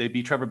Bauer. They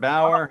beat Trevor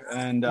Bauer,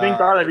 and I think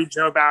they beat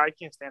Joe Bauer. I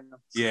can't stand them.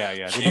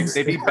 Yeah.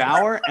 They beat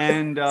Bauer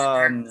and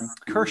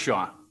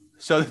Kershaw.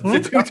 So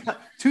the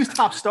two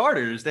top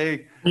starters. So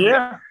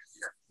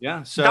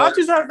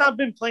Dodgers have not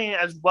been playing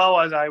as well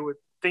as I would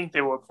think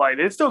they would play.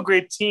 They're still a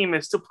great team.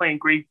 They're still playing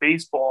great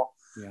baseball.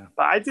 Yeah.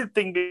 But I did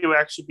think they would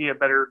actually be a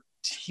better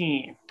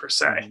team per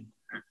se. Mm-hmm.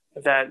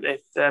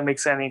 If that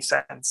makes any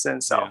sense in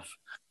itself.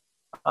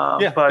 But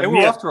they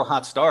were off to a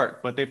hot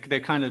start, but they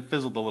kind of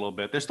fizzled a little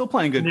bit. They're still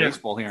playing good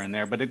baseball here and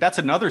there, but that's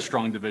another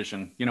strong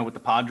division, with the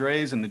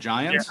Padres and the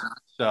Giants. Yeah.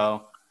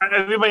 So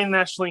everybody in the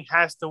National League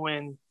has to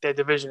win their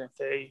division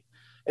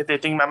if they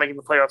think about making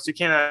the playoffs. You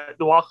can't.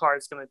 The wild card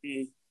is going to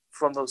be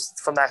from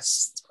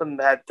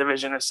that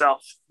division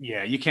itself.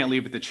 Yeah, you can't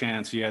leave it to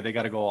chance. Yeah, they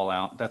got to go all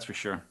out. That's for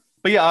sure.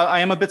 But yeah, I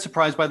am a bit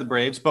surprised by the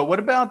Braves. But what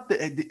about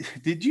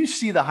did you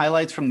see the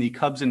highlights from the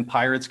Cubs and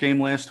Pirates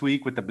game last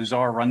week with the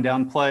bizarre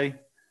rundown play?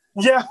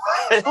 Yeah.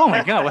 Oh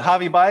my God, with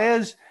Javi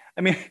Baez.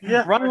 I mean,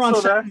 runner on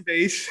second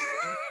base.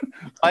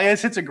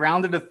 Baez hits a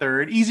ground to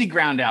third, easy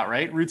ground out,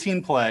 right?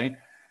 Routine play.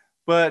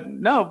 But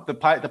no, the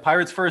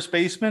Pirates first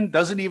baseman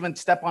doesn't even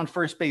step on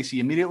first base. He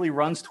immediately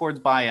runs towards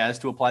Baez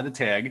to apply the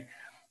tag.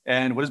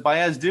 And what does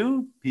Baez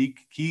do?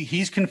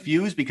 He's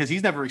confused because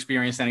he's never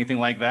experienced anything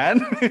like that.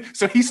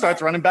 So he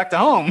starts running back to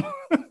home.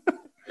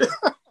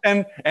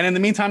 and in the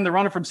meantime, the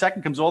runner from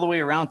second comes all the way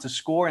around to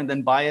score, and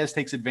then Baez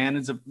takes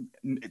advantage of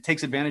the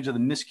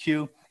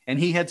miscue, and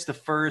he heads to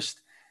first.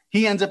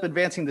 He ends up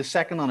advancing to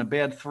second on a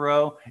bad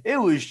throw. It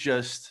was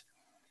just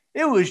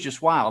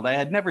wild. I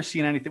had never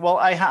seen anything. Well,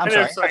 I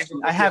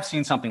have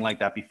seen something like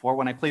that before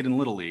when I played in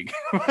Little League.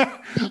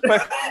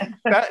 But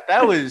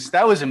that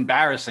was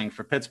embarrassing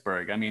for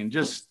Pittsburgh. I mean,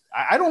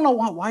 I don't know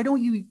why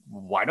don't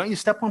you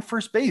step on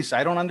first base?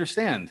 I don't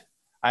understand.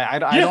 I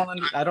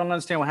don't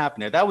understand what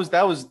happened there.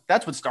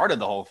 That's what started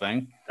the whole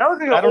thing. I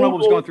don't know what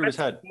was going through his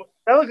head.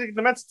 That looked like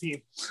the Mets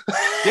team.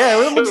 Yeah,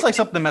 it looks like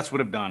something the Mets would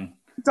have done.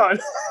 Done.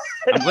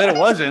 I'm glad it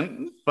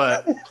wasn't,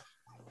 but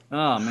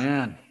oh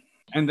man.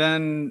 And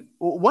then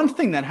one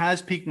thing that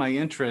has piqued my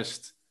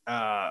interest,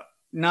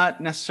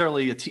 not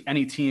necessarily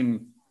any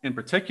team in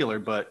particular,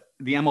 but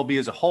the MLB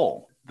as a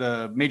whole,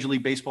 the Major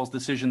League Baseball's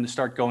decision to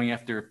start going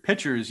after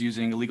pitchers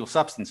using illegal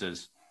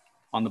substances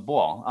on the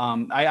ball.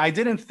 I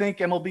didn't think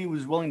MLB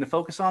was willing to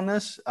focus on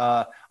this.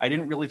 I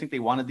didn't really think they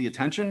wanted the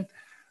attention,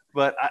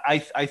 but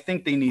I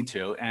think they need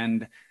to.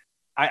 And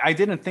I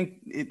didn't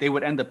think they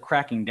would end up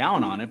cracking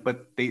down on it,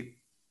 but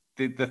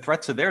the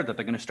threats are there that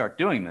they're going to start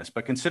doing this.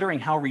 But considering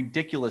how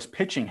ridiculous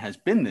pitching has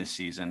been this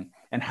season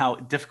and how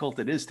difficult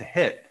it is to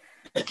hit,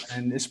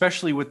 and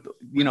especially with the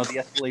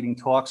escalating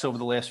talks over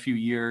the last few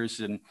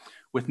years, and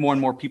with more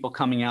and more people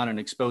coming out and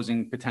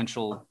exposing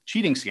potential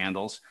cheating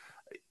scandals,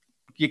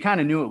 you kind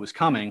of knew it was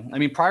coming. I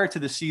mean, prior to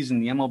the season,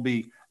 the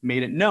MLB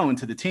made it known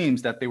to the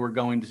teams that they were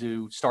going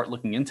to start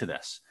looking into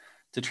this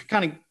to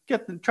kind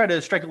of try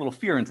to strike a little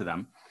fear into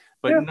them.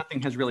 But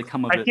nothing has really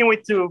come of it. I can't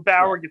wait till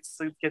Bauer gets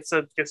the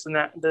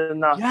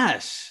knock.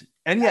 Yes,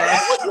 and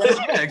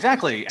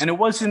exactly. And it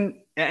wasn't,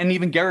 and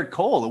even Garrett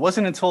Cole. It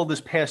wasn't until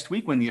this past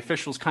week when the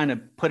officials kind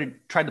of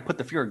tried to put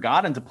the fear of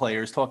God into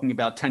players, talking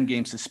about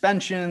 10-game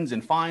suspensions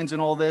and fines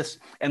and all this.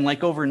 And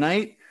like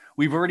overnight,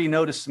 we've already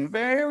noticed some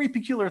very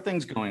peculiar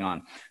things going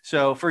on.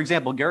 So, for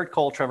example, Garrett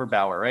Cole, Trevor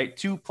Bauer, right?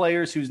 2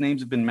 players whose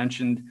names have been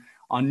mentioned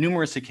on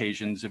numerous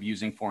occasions of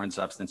using foreign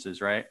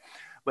substances, right?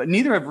 But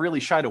neither have really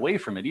shied away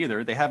from it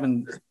either. They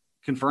haven't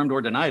confirmed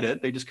or denied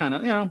it. They just kind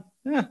of,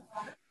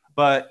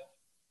 But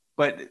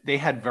they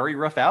had very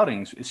rough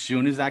outings as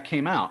soon as that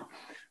came out.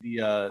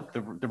 The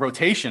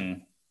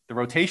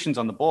rotations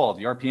on the ball,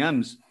 the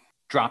RPMs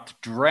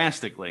dropped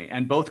drastically,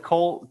 and both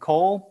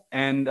Cole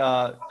and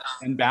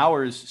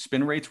Bauer's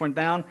spin rates went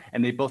down,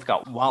 and they both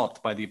got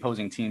walloped by the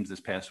opposing teams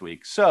this past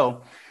week.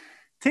 So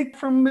take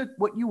from it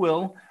what you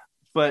will.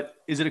 But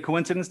is it a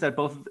coincidence that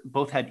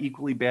both had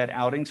equally bad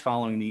outings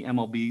following the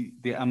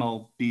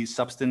MLB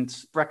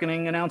substance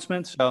reckoning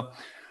announcement? So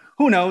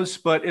who knows?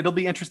 But it'll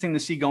be interesting to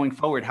see going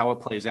forward how it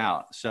plays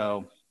out.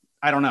 So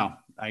I don't know.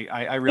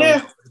 I really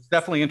it's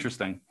definitely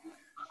interesting.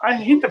 I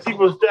hate that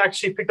people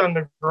actually picked on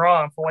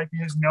DeGrom for wiping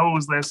his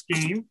nose last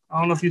game. I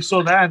don't know if you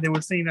saw that. They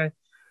were saying that,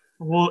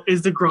 well,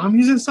 is DeGrom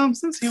using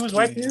substance? He was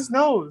wiping his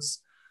nose.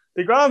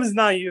 DeGrom is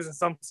not using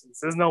substance.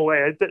 There's no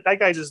way. That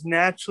guy just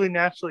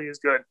naturally is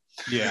good.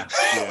 Yeah.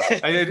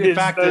 In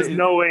fact, there's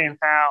no way in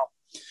how.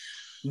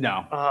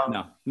 No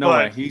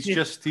way. He's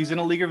in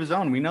a league of his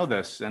own. We know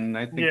this, and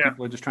I think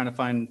people are just trying to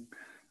find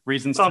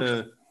reasons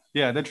they're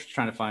just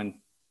trying to find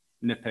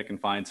nitpick and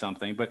find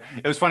something. But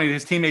it was funny.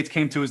 His teammates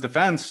came to his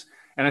defense,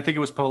 and I think it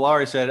was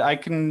Pilar said, "I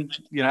can,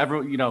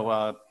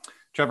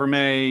 Trevor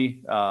May,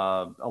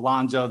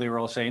 Alonso, they were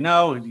all saying,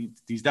 no,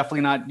 he's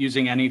definitely not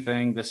using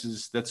anything.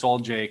 That's all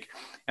Jake."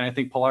 And I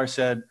think Pilar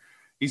said,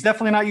 "He's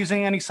definitely not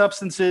using any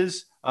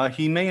substances.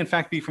 He may, in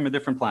fact, be from a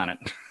different planet."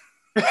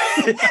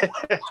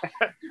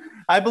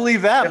 I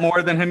believe that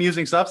more than him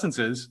using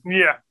substances.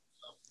 Yeah.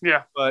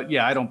 Yeah. But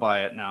yeah, I don't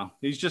buy it now.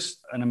 He's just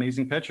an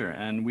amazing pitcher,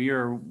 and we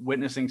are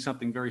witnessing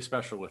something very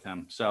special with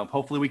him. So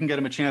hopefully we can get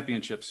him a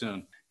championship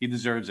soon. He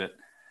deserves it.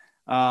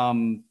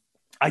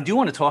 I do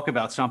want to talk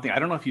about something. I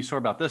don't know if you saw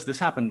about this. This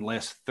happened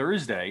last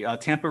Thursday.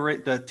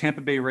 The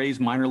Tampa Bay Rays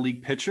minor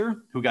league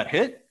pitcher who got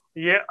hit.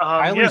 Yeah.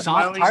 Tyler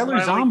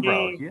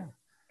Zombro. Yeah.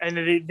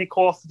 And they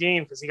call off the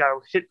game because he got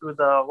hit with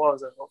a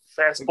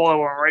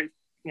fastball right,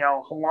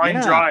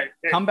 line drive.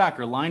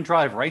 Comebacker line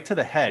drive right to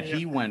the head. Yeah.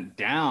 He went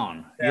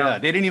down. Yeah.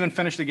 They didn't even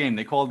finish the game.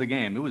 They called the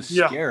game. It was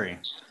scary.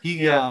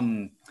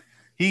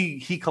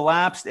 He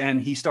collapsed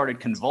and he started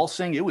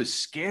convulsing. It was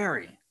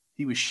scary.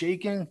 He was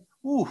shaking.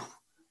 Ooh.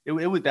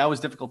 That was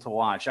difficult to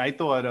watch. I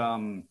thought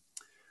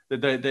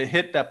the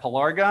hit that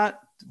Pilar got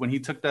when he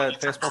took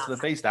that fastball to the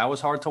face, that was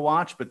hard to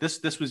watch. But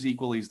this was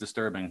equally as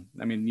disturbing.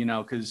 I mean,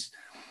 because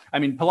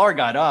Pilar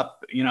got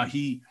up.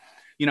 He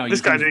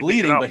was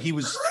bleeding, but he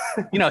was,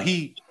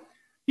 he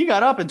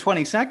got up in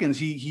 20 seconds.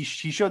 He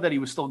showed that he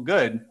was still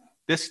good.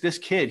 This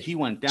kid, he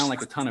went down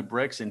like a ton of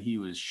bricks, and he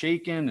was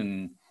shaking,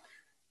 and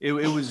it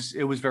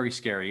was very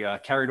scary.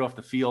 Carried off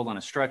the field on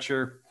a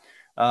stretcher.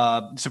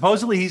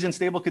 Supposedly he's in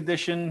stable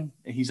condition.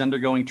 He's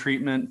undergoing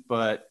treatment,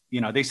 but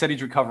they said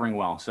he's recovering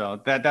well.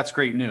 So that's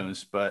great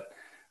news, but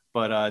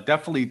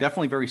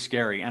definitely very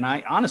scary. And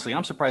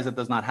I'm surprised that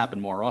does not happen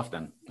more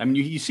often. I mean,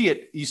 you see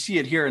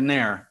it here and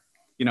there,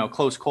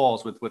 close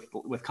calls with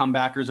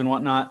comebackers and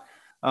whatnot.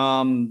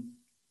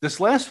 This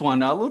last one,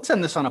 let's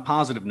end this on a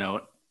positive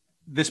note.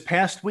 This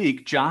past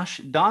week, Josh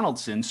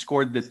Donaldson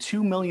scored the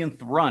 2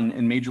 millionth run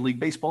in Major League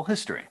Baseball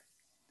history,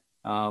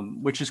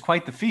 which is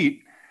quite the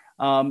feat.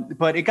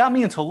 But it got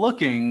me into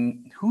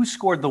looking who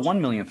scored the 1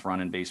 millionth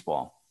run in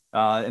baseball.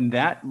 And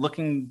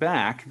looking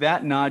back,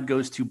 that nod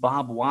goes to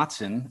Bob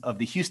Watson of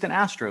the Houston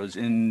Astros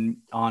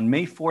on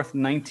May 4th,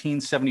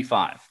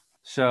 1975.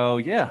 So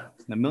yeah,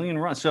 the million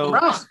run. So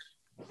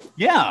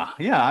yeah,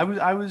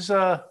 I was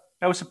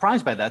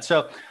surprised by that.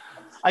 So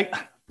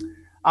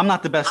I'm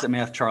not the best at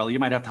math, Charlie. You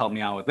might have to help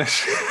me out with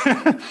this.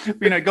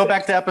 Go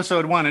back to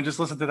episode 1 and just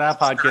listen to that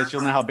podcast.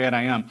 You'll know how bad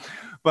I am.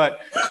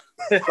 But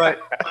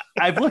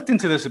I've looked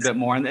into this a bit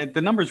more, and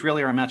the numbers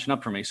really are matching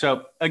up for me.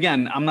 So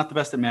again, I'm not the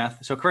best at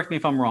math, so correct me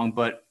if I'm wrong.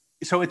 But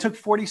so it took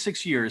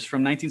 46 years from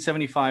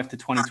 1975 to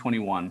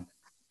 2021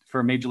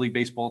 for Major League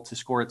Baseball to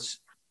score its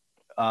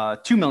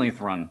 2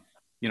 millionth run.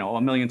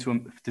 1 million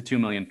to 2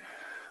 million.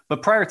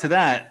 But prior to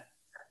that,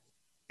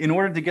 in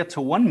order to get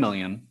to 1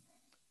 million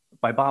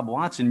by Bob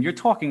Watson, you're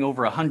talking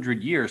over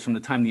 100 years from the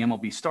time the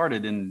MLB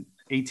started in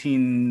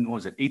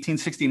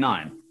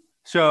 1869.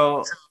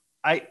 So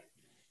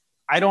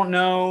I don't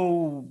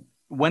know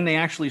when they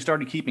actually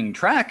started keeping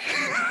track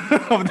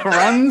of the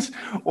runs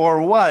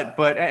or what,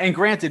 and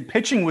granted,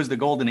 pitching was the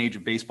golden age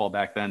of baseball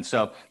back then.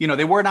 So,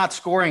 they were not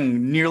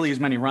scoring nearly as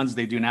many runs as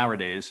they do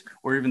nowadays,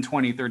 or even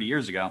 20, 30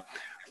 years ago.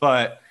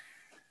 But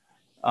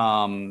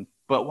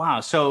wow.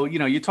 So,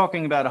 you're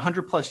talking about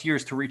 100 plus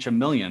years to reach 1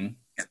 million,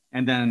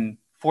 and then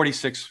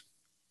 46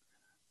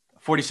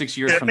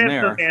 years from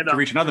there to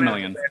reach another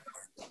million.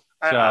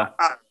 So I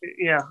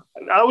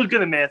was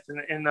good at math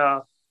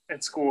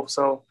in school,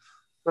 so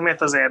the math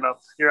doesn't add up.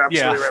 You're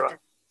absolutely right.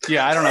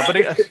 Yeah, I don't know, but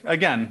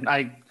again,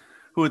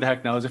 who the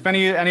heck knows? If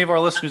any of our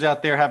listeners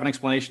out there have an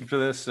explanation for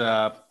this,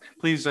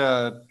 please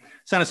send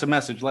us a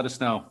message. Let us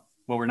know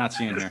what we're not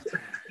seeing here.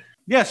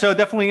 Yeah, so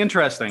definitely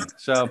interesting.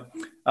 So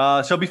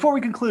before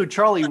we conclude,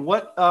 Charlie,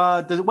 what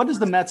does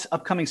the Mets'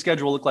 upcoming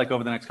schedule look like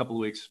over the next couple of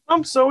weeks?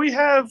 So we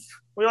had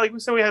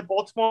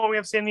Baltimore, we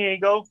have San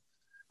Diego,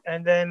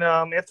 and then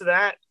after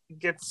that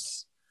get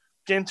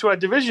into our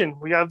division.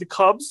 We have the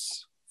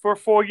Cubs for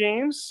 4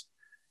 games,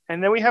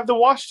 and then we have the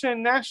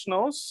Washington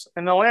Nationals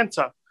and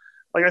Atlanta.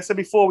 Like I said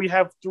before, we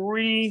have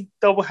 3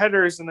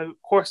 doubleheaders in the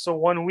course of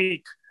 1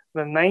 week,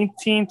 the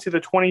 19th to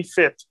the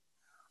 25th,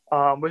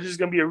 which is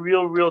going to be a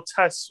real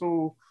test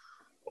for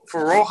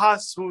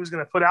Rojas, who's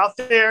going to put out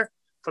there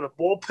for the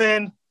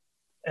bullpen.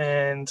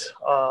 And,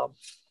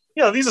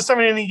 these are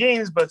 7-inning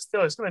games, but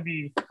still it's going to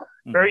be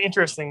very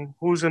interesting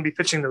who's going to be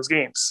pitching those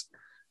games.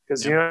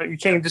 Because, you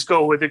can't just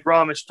go with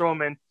DeGrom and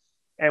Stroman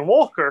and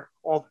Walker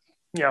for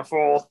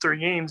all 3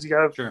 games. You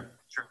got to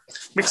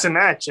mix and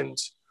match. And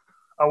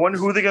I wonder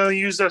who they're going to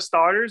use as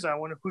starters. I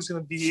wonder who's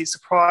going to be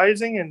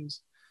surprising. And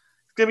it's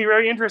going to be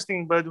very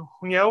interesting. But,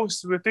 we're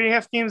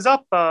 3.5 games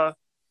up,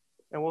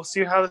 and we'll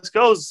see how this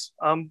goes.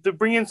 To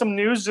bring in some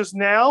news just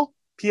now,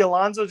 P.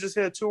 Alonso just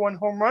hit a 2-1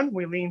 home run.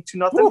 We lean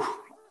 2-0. Woo!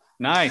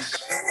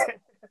 Nice.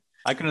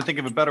 I couldn't think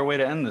of a better way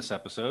to end this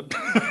episode.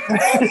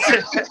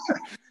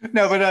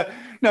 No,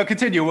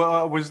 continue.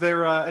 Was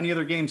there any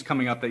other games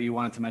coming up that you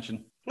wanted to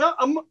mention? No,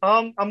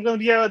 I'm going to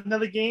be at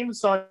another game.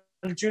 So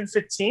June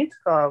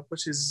 15th,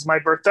 which is my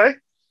birthday.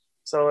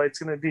 So it's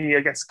going to be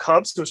against the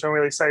Cubs, which I'm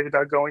really excited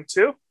about going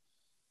to.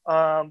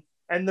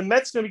 And the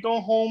Mets going to be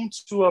going home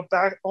to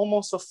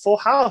almost a full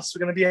house. We're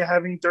going to be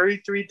having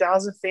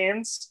 33,000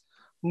 fans.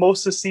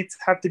 Most of the seats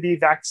have to be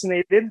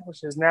vaccinated,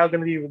 which is now going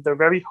to be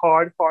very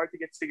hard to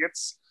get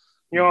tickets.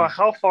 You know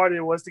how hard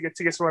it was to get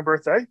tickets for my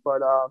birthday,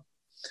 but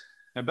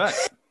I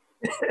bet.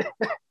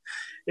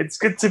 It's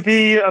good to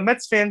be a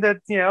Mets fan that,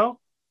 they're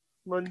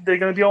going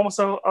to be almost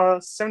a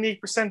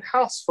 78%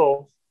 house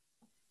full,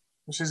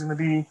 which is going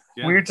to be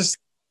weird to see.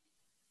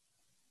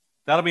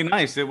 That'll be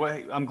nice.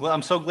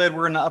 I'm so glad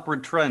we're in the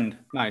upward trend.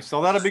 Nice.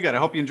 So that'll be good. I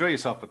hope you enjoy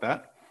yourself with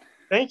that.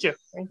 Thank you.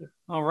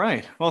 All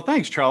right. Well,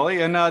 thanks,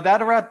 Charlie. And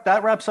that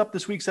wraps up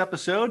this week's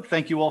episode.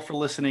 Thank you all for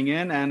listening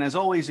in. And as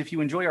always, if you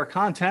enjoy our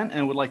content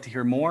and would like to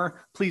hear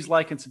more, please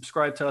like and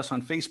subscribe to us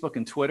on Facebook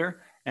and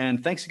Twitter.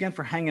 And thanks again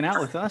for hanging out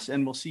with us.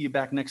 And we'll see you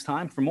back next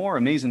time for more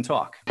amazing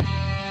talk.